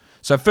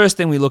 So first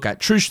thing we look at,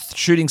 true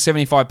shooting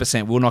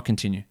 75% will not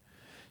continue.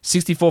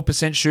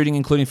 64% shooting,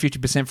 including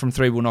 50% from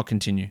 3, will not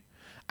continue.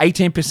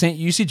 18%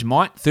 usage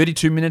might.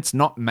 32 minutes,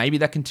 not. Maybe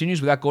that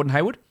continues without Gordon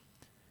Hayward.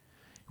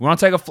 You want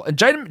to take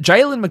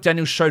Jalen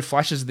McDaniels showed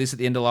flashes of this at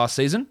the end of last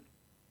season.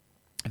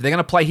 If they're going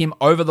to play him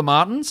over the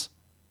Martins,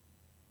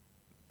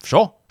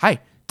 sure.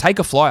 Hey, take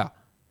a flyer.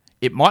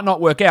 It might not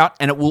work out,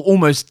 and it will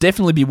almost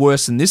definitely be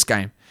worse than this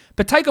game.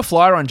 But take a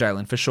flyer on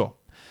Jalen for sure.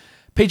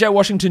 PJ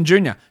Washington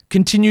Jr.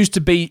 continues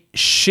to be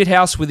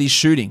shithouse with his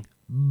shooting.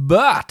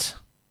 But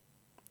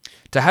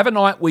to have a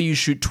night where you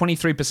shoot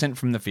 23%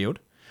 from the field,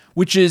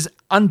 which is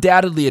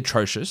undoubtedly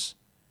atrocious,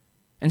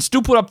 and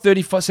still put up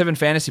 37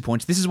 fantasy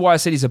points, this is why I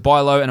said he's a buy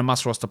low and a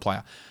must-roster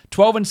player.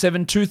 12 and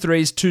 7, 2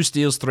 threes, 2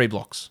 steals, 3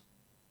 blocks.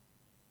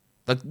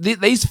 Like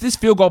this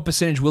field goal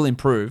percentage will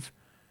improve,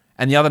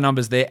 and the other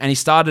numbers there, and he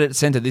started at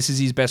center. This is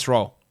his best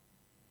role.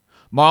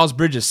 Miles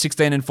Bridges,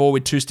 16 and 4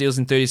 with 2 steals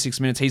in 36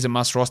 minutes. He's a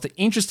must-roster.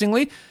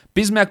 Interestingly,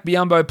 Bismack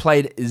Biyombo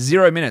played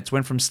 0 minutes,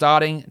 went from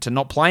starting to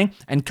not playing,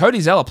 and Cody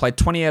Zeller played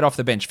 28 off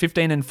the bench,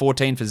 15 and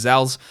 14 for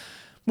Zals.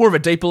 More of a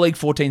deeper league,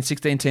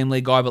 14-16 team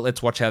league guy, but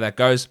let's watch how that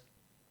goes.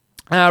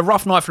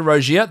 Rough night for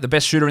Rozier, the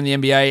best shooter in the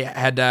NBA,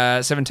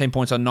 had 17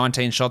 points on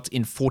 19 shots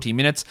in 40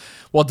 minutes,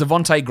 while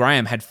Devontae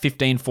Graham had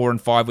 15, 4 and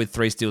 5 with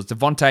 3 steals.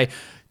 Devontae,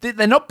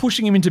 they're not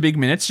pushing him into big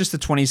minutes, just the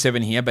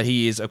 27 here, but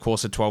he is, of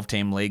course, a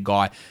 12-team league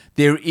guy.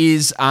 There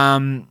is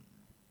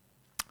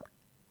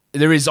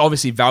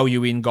obviously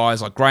value in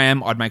guys like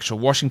Graham. I'd make sure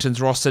Washington's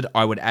rostered.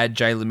 I would add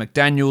Jalen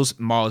McDaniels,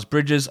 Miles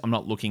Bridges. I'm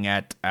not looking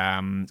at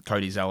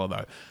Cody Zeller,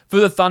 though. For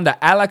the Thunder,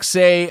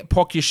 Alexei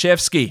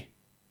Pokusevski.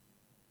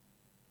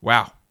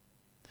 Wow.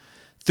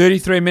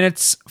 33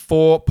 minutes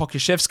for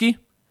Pokusevski.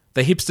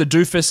 The hipster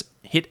doofus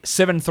hit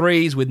 7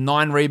 threes with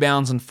 9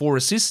 rebounds and 4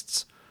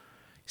 assists.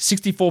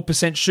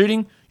 64%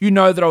 shooting. You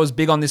know that I was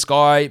big on this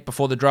guy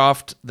before the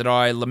draft, that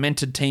I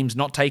lamented teams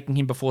not taking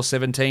him before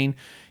 17.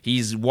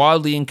 He's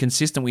wildly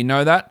inconsistent. We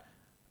know that.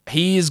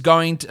 He is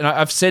going to, and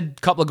I've said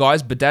a couple of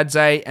guys,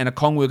 Badadze and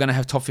Okongwu are going to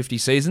have top 50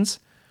 seasons.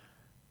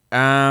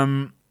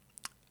 Poku's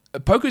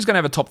going to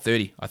have a top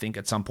 30, I think,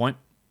 at some point.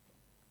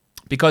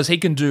 Because he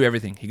can do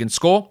everything. He can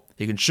score,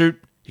 he can shoot,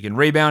 he can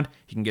rebound,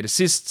 he can get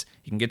assists,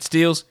 he can get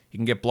steals, he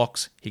can get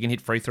blocks, he can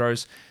hit free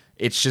throws.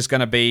 It's just going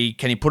to be,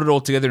 can he put it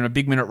all together in a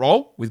big minute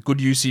role with good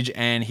usage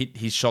and hit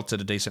his shots at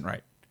a decent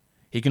rate?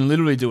 He can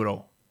literally do it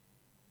all.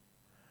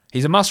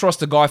 He's a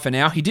must-roster guy for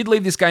now. He did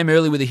leave this game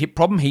early with a hip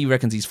problem. He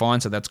reckons he's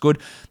fine, so that's good.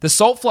 The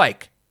Salt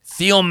Flake,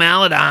 Theo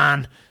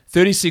Maledon.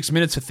 36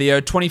 minutes for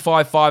Theo,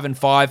 25, 5 and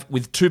 5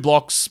 with 2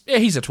 blocks. Yeah,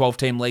 he's a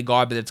 12-team league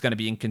guy, but it's going to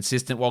be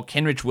inconsistent. While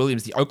Kenrich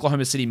Williams, the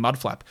Oklahoma City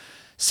Mudflap,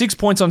 6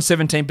 points on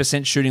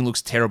 17% shooting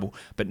looks terrible,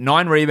 but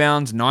 9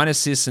 rebounds, 9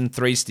 assists, and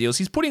 3 steals.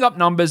 He's putting up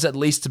numbers at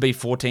least to be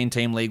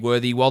 14-team league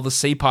worthy, while the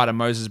C part of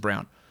Moses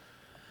Brown.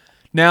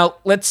 Now,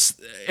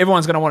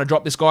 everyone's going to want to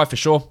drop this guy for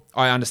sure.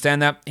 I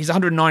understand that. He's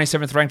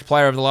 197th ranked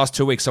player over the last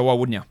 2 weeks, so why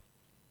wouldn't you?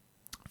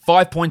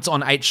 5 points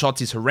on 8 shots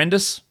is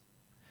horrendous.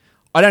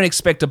 I don't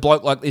expect a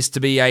bloke like this to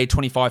be a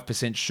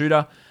 25%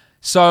 shooter.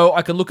 So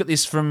I can look at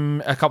this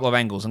from a couple of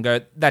angles and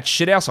go, that's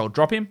shithouse, I'll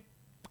drop him.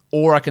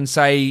 Or I can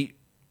say,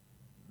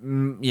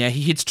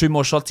 he hits 2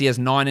 more shots, he has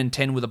 9 and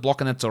 10 with a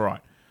block, and that's all right.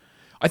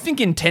 I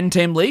think in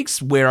 10-team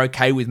leagues, we're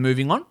okay with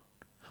moving on.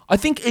 I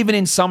think even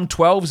in some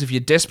 12s, if you're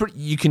desperate,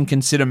 you can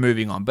consider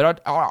moving on.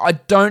 But I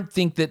don't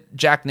think that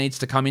Jack needs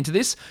to come into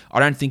this. I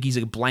don't think he's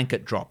a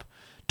blanket drop.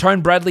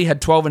 Tone Bradley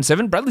had 12 and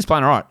 7. Bradley's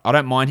playing all right. I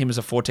don't mind him as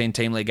a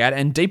 14-team league ad.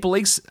 And deeper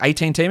leagues,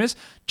 18-teamers,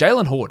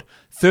 Jalen Horde,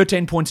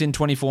 13 points in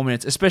 24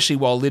 minutes, especially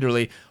while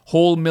literally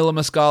Hall, Miller,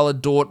 Muscala,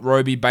 Dort,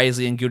 Roby,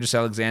 Baisley, and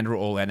Gilgeous-Alexander are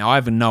all out. Now, I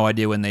have no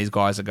idea when these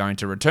guys are going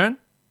to return,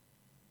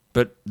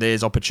 but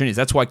there's opportunities.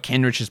 That's why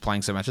Kenrich is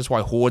playing so much. That's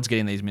why Horde's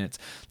getting these minutes.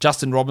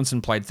 Justin Robinson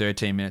played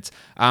 13 minutes.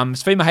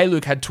 Svi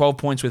Mykhailiuk had 12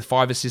 points with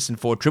 5 assists and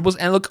 4 triples.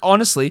 And look,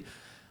 honestly,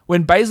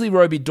 when Baisley,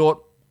 Roby, Dort,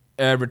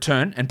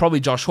 return, and probably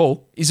Josh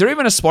Hall, is there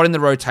even a spot in the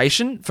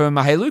rotation for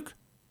Mykhailiuk?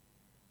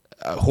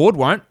 Horde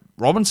won't.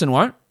 Robinson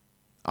won't.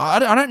 I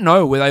don't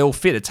know where they all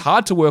fit. It's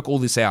hard to work all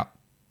this out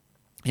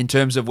in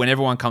terms of when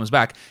everyone comes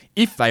back,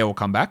 if they all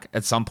come back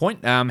at some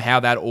point, how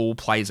that all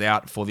plays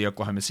out for the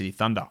Oklahoma City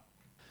Thunder.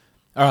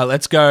 All right,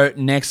 let's go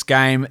next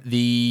game.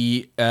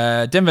 The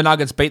Denver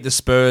Nuggets beat the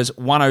Spurs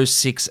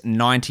 106-96.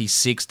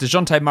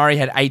 DeJounte Murray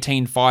had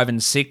 18, 5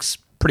 and 6.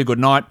 Pretty good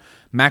night.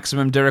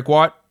 Maximum Derek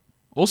White,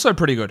 also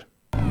pretty good.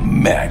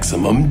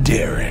 Maximum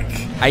Derek.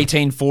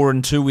 18, 4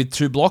 and 2 with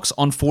 2 blocks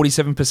on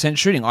 47%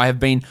 shooting. I have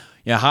been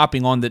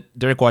harping on that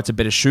Derek White's a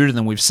better shooter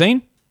than we've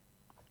seen.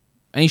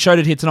 And he showed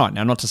it here tonight.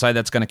 Now, not to say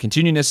that's going to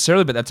continue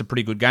necessarily, but that's a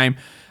pretty good game.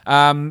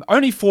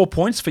 Only 4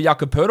 points for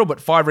Jakob Poeltl,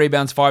 but 5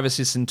 rebounds, 5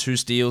 assists, and 2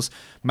 steals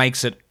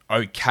makes it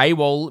okay.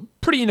 Well,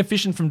 pretty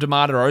inefficient from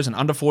DeMar DeRozan,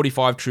 under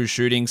 45 true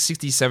shooting,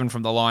 67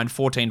 from the line,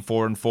 14,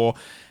 4, and 4.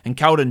 And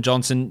Keldon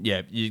Johnson,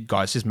 yeah, you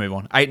guys, just move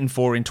on. 8 and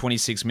 4 in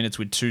 26 minutes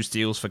with 2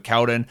 steals for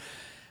Keldon.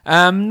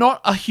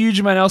 Not a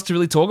huge amount else to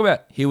really talk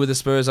about here with the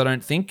Spurs, I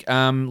don't think.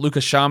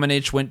 Lukas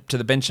Šamanić went to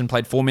the bench and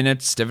played 4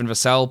 minutes. Devin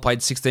Vassell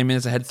played 16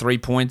 minutes and had 3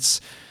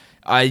 points.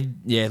 They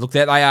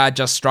are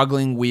just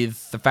struggling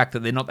with the fact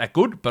that they're not that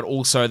good, but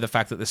also the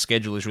fact that the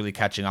schedule is really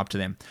catching up to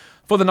them.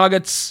 For the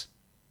Nuggets,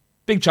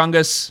 Big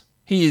Chungus,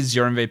 he is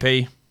your MVP.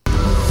 Big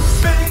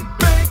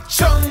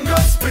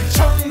Chungus, Big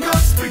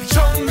Chungus, Big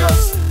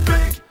Chungus,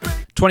 Big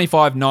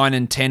 25, 9,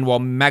 and 10, while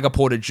Maga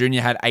Porter Jr.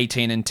 had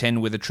 18 and 10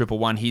 with a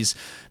 111. His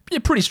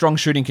pretty strong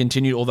shooting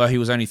continued, although he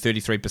was only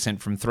 33%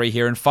 from 3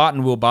 here. And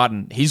Farton Will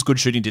Barton, his good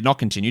shooting did not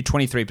continue,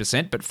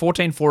 23%, but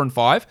 14, 4, and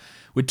 5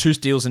 with 2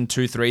 steals and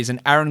 2 threes. And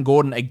Aaron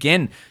Gordon,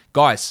 again,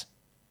 guys,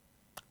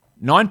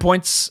 9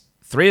 points,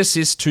 3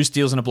 assists, 2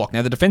 steals, and a block.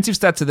 Now, the defensive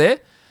stats are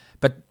there,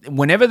 but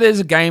whenever there's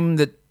a game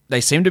that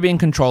they seem to be in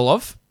control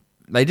of,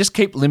 they just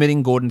keep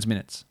limiting Gordon's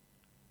minutes.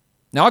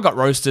 Now, I got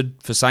roasted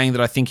for saying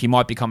that I think he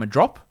might become a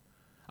drop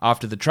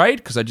after the trade,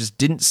 because I just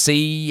didn't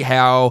see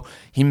how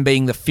him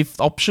being the 5th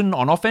option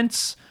on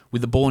offense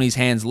with the ball in his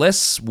hands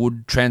less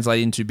would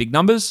translate into big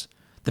numbers.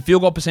 The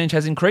field goal percentage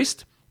has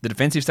increased. The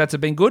defensive stats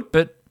have been good,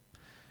 but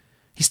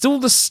he's still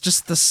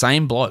just the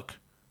same bloke.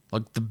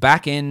 Like the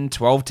back-end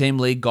 12-team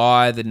league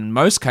guy that in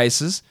most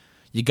cases,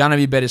 you're going to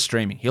be better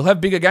streaming. He'll have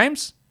bigger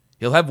games.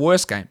 He'll have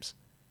worse games.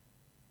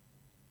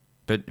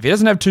 But if he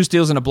doesn't have 2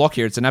 steals and a block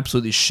here, it's an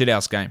absolutely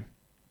shithouse game.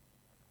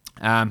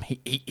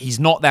 He's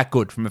not that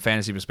good from a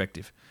fantasy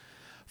perspective.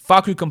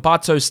 Facu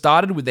Campazzo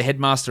started with the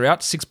headmaster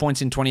out, 6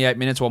 points in 28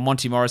 minutes, while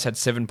Monty Morris had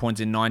 7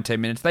 points in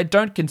 19 minutes. They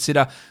don't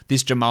consider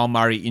this Jamal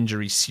Murray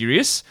injury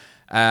serious,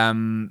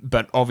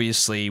 but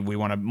obviously we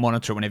want to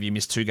monitor it whenever you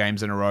miss 2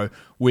 games in a row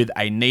with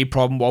a knee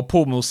problem, while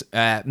Paul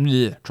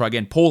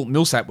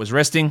Millsap was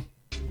resting.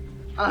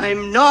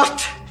 I'm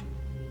not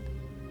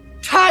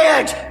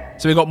tired.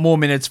 So we got more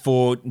minutes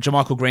for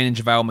JaMychal Green and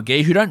JaVale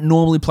McGee, who don't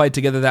normally play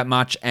together that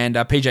much, and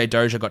PJ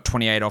Dozier got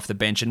 28 off the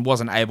bench and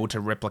wasn't able to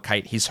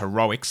replicate his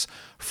heroics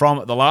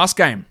from the last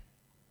game.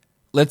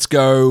 Let's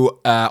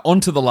go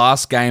on to the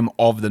last game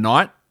of the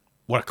night.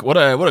 What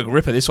a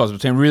ripper this was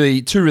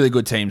between two really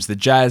good teams, the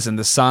Jazz and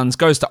the Suns.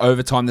 Goes to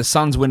overtime. The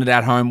Suns win it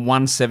at home,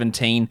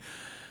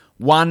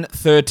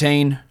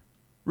 117-113.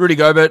 Rudy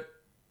Gobert.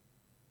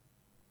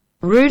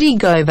 Rudy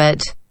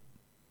Gobert.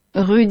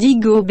 Rudy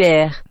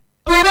Gobert.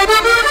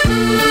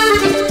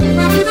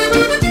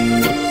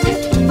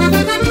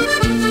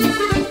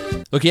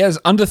 Look, he has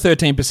under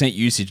 13%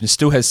 usage and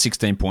still has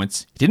 16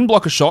 points. He didn't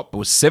block a shot, but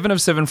was 7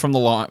 of 7 from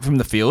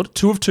the field,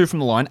 2 of 2 from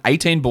the line,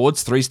 18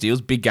 boards, 3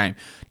 steals, big game.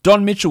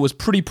 Don Mitchell was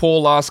pretty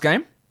poor last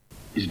game.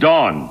 He's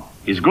Don.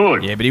 He's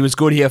good. Yeah, but he was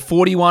good here.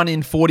 41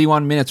 in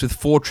 41 minutes with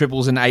 4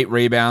 triples and 8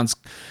 rebounds.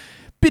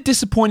 Bit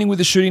disappointing with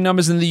the shooting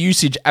numbers, and the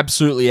usage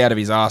absolutely out of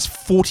his ass.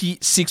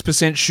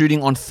 46%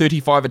 shooting on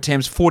 35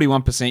 attempts,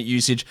 41%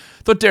 usage.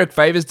 Thought Derek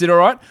Favors did all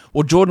right.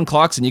 Well, Jordan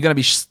Clarkson, you're going to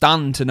be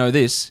stunned to know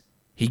this.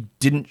 He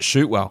didn't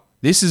shoot well.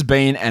 This has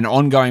been an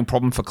ongoing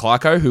problem for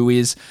Clarko, who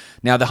is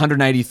now the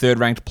 183rd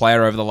ranked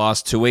player over the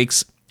last 2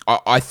 weeks.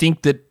 I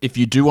think that if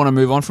you do want to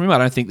move on from him, I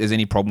don't think there's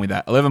any problem with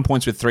that. 11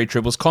 points with 3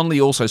 triples. Conley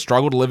also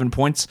struggled, 11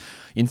 points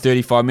in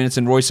 35 minutes,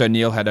 and Royce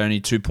O'Neal had only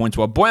 2 points,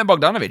 while Bojan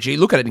Bogdanovic, you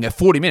look at it and go,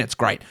 40 minutes,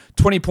 great.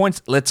 20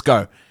 points, let's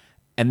go.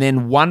 And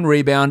then 1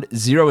 rebound,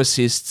 0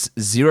 assists,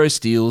 0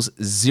 steals,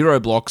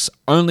 0 blocks,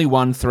 only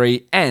 1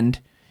 3,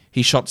 and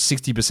he shot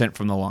 60%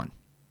 from the line.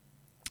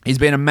 He's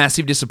been a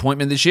massive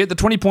disappointment this year. The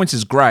 20 points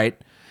is great,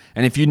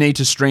 and if you need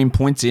to stream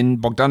points in,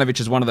 Bogdanovic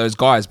is one of those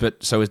guys,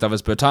 but so is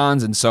Davis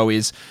Bertans, and so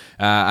is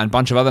a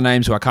bunch of other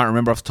names who I can't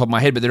remember off the top of my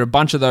head, but there are a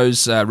bunch of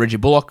those. Reggie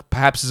Bullock,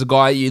 perhaps, is a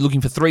guy you're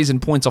looking for threes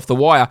and points off the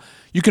wire.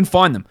 You can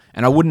find them,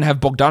 and I wouldn't have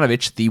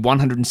Bogdanovic, the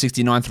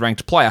 169th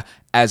ranked player,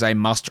 as a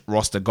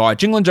must-roster guy.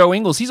 Jingling Joe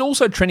Ingles, he's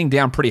also trending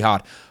down pretty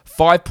hard.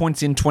 5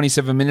 points in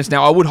 27 minutes.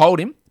 Now, I would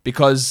hold him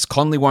because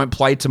Conley won't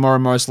play tomorrow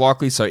most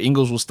likely, so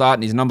Ingles will start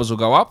and his numbers will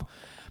go up.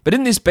 But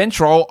in this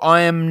bench role, I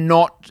am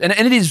not... And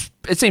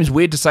it seems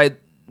weird to say,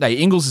 hey,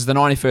 Ingles is the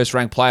 91st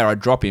ranked player, I'd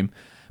drop him.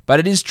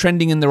 But it is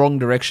trending in the wrong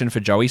direction for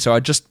Joey, so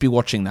I'd just be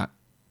watching that.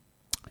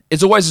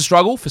 It's always a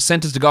struggle for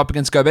centers to go up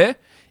against Gobert,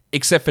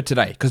 except for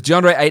today, because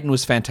DeAndre Ayton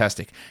was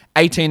fantastic.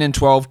 18 and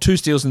 12, 2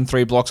 steals and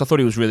 3 blocks. I thought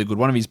he was really good,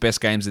 one of his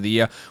best games of the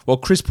year. Well,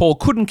 Chris Paul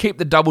couldn't keep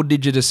the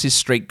double-digit assist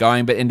streak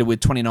going, but ended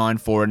with 29,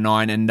 4, and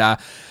 9, and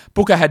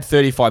Booker had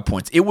 35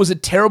 points. It was a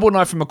terrible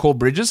night for Mikal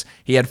Bridges.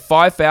 He had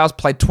 5 fouls,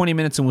 played 20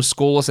 minutes, and was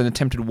scoreless and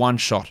attempted 1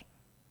 shot.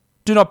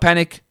 Do not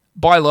panic.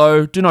 Buy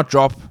low. Do not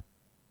drop.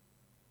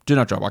 Do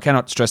not drop. I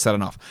cannot stress that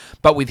enough.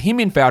 But with him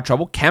in foul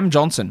trouble, Cam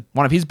Johnson,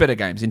 one of his better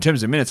games, in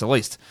terms of minutes at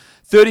least.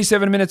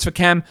 37 minutes for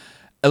Cam,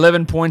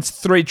 11 points,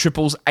 3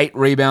 triples, 8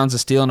 rebounds, a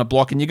steal and a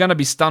block. And you're going to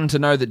be stunned to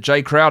know that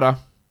Jay Crowder,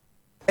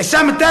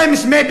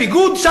 Sometimes maybe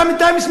good,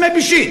 sometimes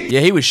maybe shit.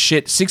 Yeah, he was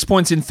shit. 6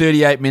 points in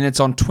 38 minutes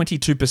on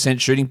 22%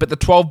 shooting, but the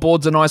 12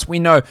 boards are nice. We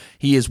know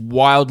he is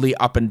wildly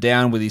up and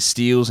down with his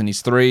steals and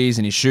his threes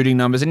and his shooting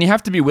numbers, and you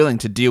have to be willing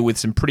to deal with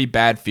some pretty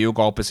bad field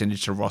goal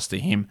percentage to roster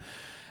him.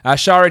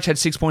 Šarić had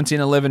 6 points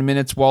in 11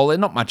 minutes, while there's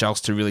not much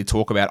else to really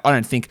talk about. I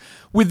don't think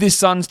with this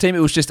Suns team, it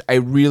was just a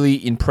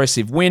really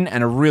impressive win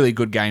and a really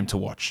good game to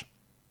watch.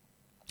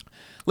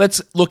 Let's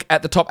look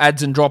at the top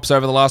adds and drops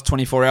over the last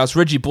 24 hours.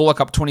 Reggie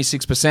Bullock up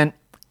 26%.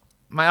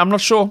 I'm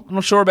not sure. I'm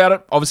not sure about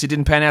it. Obviously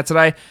didn't pan out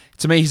today.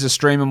 To me, he's a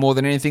streamer more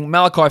than anything.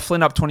 Malachi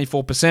Flynn up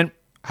 24%.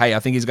 Hey, I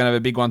think he's going to have a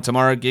big one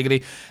tomorrow,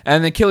 giggity.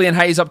 And then Killian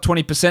Hayes up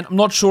 20%. I'm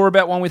not sure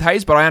about one with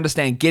Hayes, but I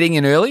understand getting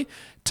in early,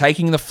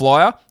 taking the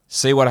flyer,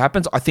 see what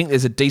happens. I think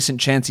there's a decent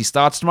chance he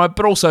starts tomorrow,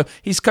 but also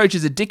his coach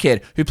is a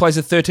dickhead who plays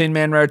a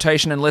 13-man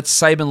rotation and lets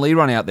Saban Lee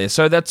run out there.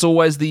 So that's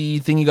always the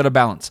thing you got to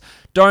balance.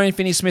 Dorian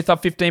Finney-Smith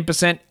up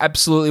 15%,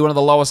 absolutely one of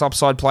the lowest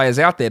upside players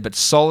out there, but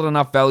solid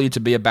enough value to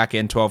be a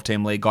back-end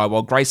 12-team league guy,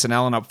 while Grayson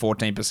Allen up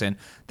 14%.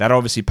 That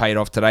obviously paid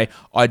off today.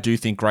 I do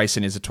think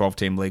Grayson is a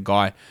 12-team league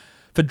guy.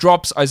 For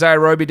drops, Isaiah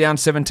Roby down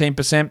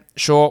 17%.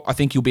 Sure, I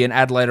think he'll be an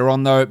ad later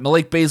on though.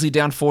 Malik Beasley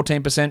down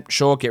 14%.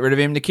 Sure, get rid of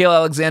him. Nickeil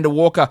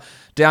Alexander-Walker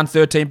down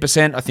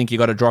 13%. I think you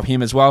got to drop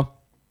him as well.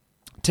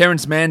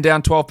 Terrence Mann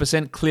down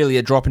 12%. Clearly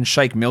a drop. And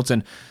Shake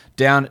Milton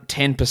down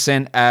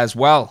 10% as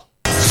well.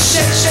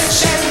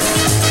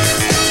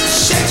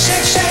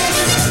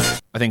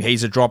 I think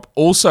he's a drop.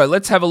 Also,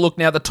 let's have a look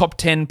now. The top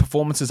 10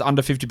 performances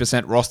under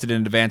 50% rostered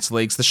in advanced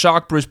leagues. The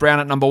Shark, Bruce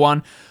Brown at number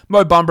 1.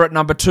 Mo Bumba at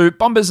number 2.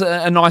 Bumba's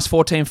a nice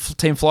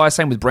 14-team flyer.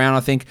 Same with Brown, I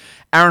think.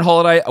 Aaron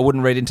Holiday, I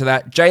wouldn't read into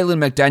that.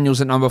 Jalen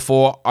McDaniels at number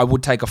 4. I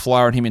would take a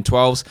flyer on him in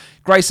 12s.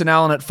 Grayson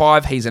Allen at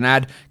 5. He's an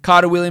ad.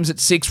 Carter Williams at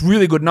 6.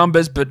 Really good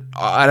numbers, but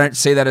I don't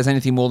see that as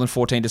anything more than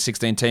 14 to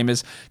 16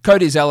 teamers.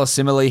 Cody Zeller,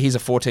 similarly, he's a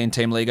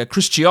 14-team leaguer.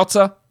 Chris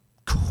Chiozza,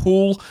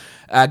 cool.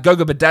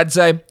 Goga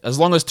Badadze, as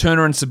long as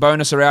Turner and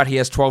Sabonis are out, he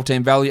has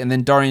 12-team value. And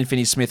then Dorian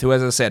Finney-Smith, who,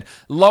 as I said,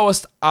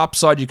 lowest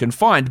upside you can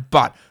find,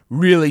 but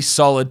really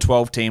solid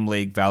 12-team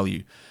league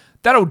value.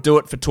 That'll do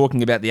it for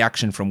talking about the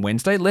action from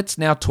Wednesday. Let's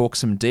now talk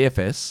some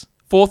DFS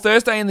for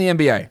Thursday in the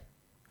NBA.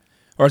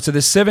 All right, so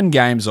there's 7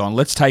 games on.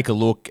 Let's take a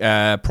look.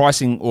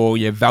 Pricing or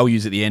your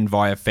values at the end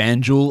via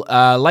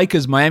FanDuel.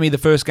 Lakers, Miami, the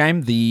first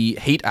game. The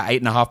Heat are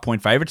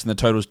 8.5-point favorites, and the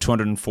total is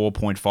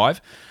 204.5.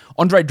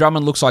 Andre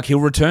Drummond looks like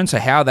he'll return, so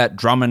how that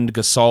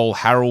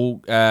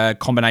Drummond-Gasol-Harrell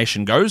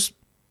combination goes,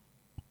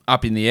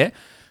 up in the air.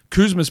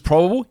 Kuzma's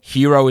probable.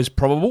 Hero is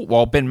probable,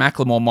 while Ben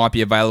McLemore might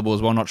be available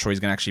as well. Not sure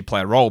he's going to actually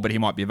play a role, but he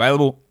might be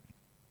available.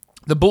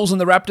 The Bulls and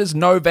the Raptors,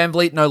 no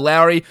VanVleet, no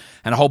Lowry,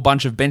 and a whole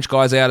bunch of bench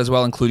guys out as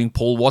well, including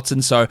Paul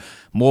Watson. So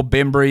more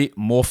Bembry,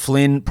 more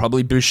Flynn,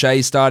 probably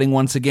Boucher starting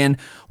once again.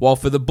 While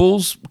for the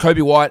Bulls, Kobe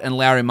White and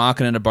Lauri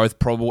Markkanen are both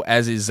probable,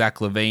 as is Zach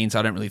LaVine. So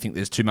I don't really think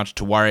there's too much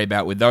to worry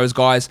about with those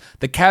guys.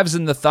 The Cavs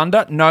and the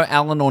Thunder, no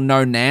Allen or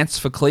no Nance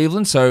for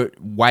Cleveland. So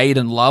Wade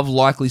and Love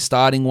likely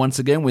starting once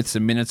again with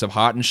some minutes of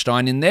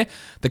Hartenstein in there.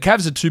 The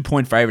Cavs are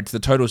 2-point favorites. The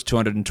total is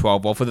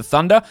 212. While for the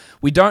Thunder,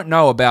 we don't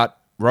know about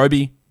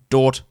Roby,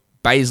 Dort,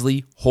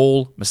 Baisley,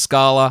 Hall,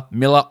 Muscala,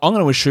 Miller. I'm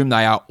going to assume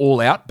they are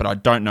all out, but I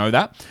don't know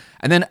that.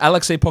 And then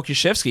Alexei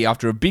Pokusevski,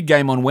 after a big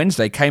game on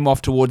Wednesday, came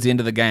off towards the end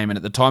of the game. And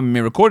at the time of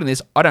me recording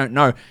this, I don't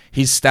know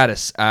his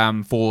status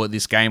for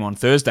this game on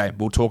Thursday.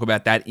 We'll talk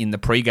about that in the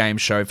pre-game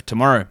show for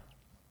tomorrow.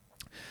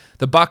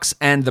 The Bucks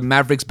and the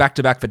Mavericks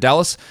back-to-back for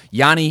Dallas.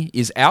 Yanni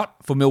is out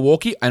for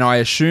Milwaukee, and I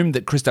assume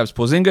that Kristaps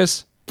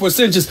Porzingis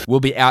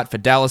will be out for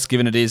Dallas,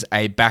 given it is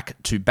a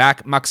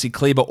back-to-back. Maxi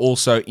Kleber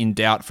also in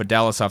doubt for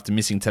Dallas after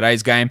missing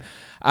today's game.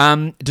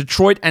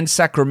 Detroit and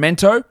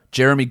Sacramento,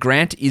 Jeremy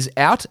Grant is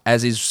out,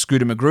 as is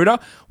Scooter Magruder,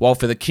 while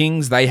for the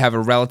Kings, they have a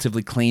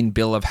relatively clean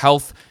bill of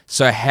health.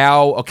 So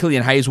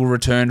Killian Hayes will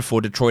return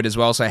for Detroit as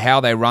well, so how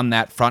they run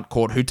that front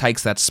court, who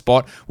takes that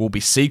spot, will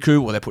be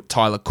Siku, or they put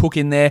Tyler Cook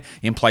in there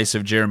in place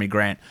of Jeremy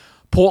Grant.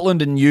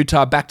 Portland and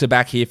Utah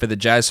back-to-back here for the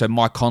Jazz, so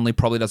Mike Conley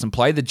probably doesn't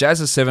play. The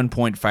Jazz are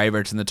 7-point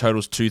favorites, and the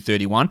total's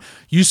 231.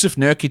 Yusuf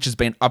Nurkic has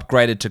been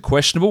upgraded to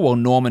questionable, while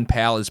Norman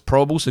Powell is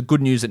probable, so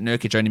good news that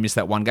Nurkic only missed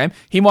that one game.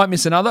 He might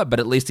miss another, but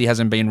at least he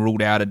hasn't been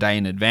ruled out a day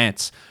in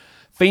advance.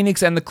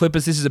 Phoenix and the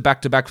Clippers, this is a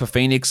back-to-back for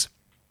Phoenix.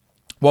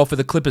 While for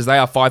the Clippers, they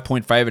are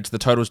 5-point favorites. The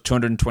total is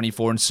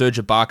 224, and Serge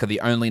Ibaka the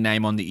only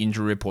name on the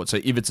injury report. So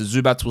Ivica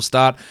Zubac will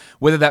start.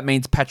 Whether that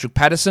means Patrick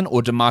Patterson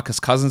or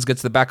DeMarcus Cousins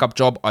gets the backup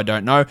job, I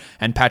don't know.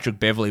 And Patrick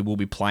Beverley will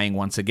be playing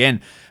once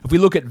again. If we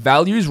look at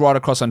values right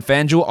across on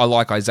FanDuel, I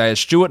like Isaiah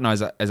Stewart and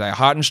Isaiah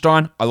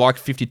Hartenstein. I like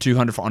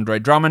 5,200 for Andre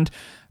Drummond.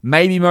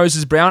 Maybe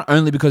Moses Brown,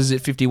 only because he's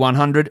at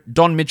 5,100.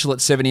 Don Mitchell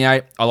at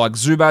 78. I like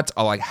Zubac.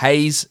 I like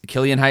Hayes,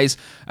 Killian Hayes.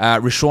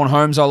 Richaun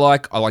Holmes I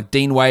like. I like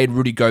Dean Wade,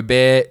 Rudy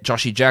Gobert,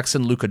 Joshy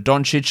Jackson, Luka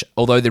Doncic,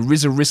 although there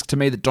is a risk to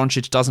me that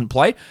Doncic doesn't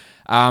play.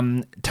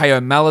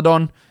 Teo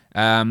Maledon.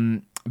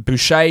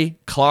 Boucher,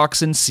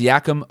 Clarkson,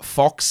 Siakam,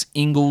 Fox,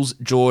 Ingles,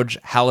 George,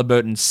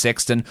 Halliburton,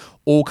 Sexton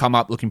all come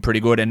up looking pretty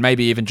good, and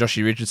maybe even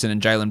Joshie Richardson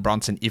and Jalen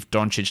Brunson if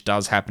Doncic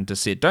does happen to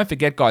sit. Don't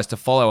forget, guys, to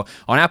follow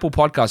on Apple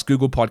Podcasts,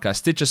 Google Podcasts,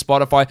 Stitcher,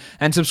 Spotify,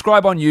 and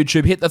subscribe on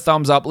YouTube. Hit the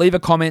thumbs up, leave a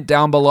comment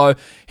down below,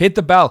 hit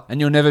the bell, and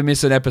you'll never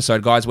miss an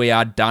episode. Guys, we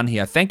are done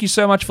here. Thank you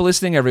so much for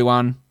listening,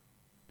 everyone.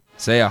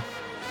 See ya.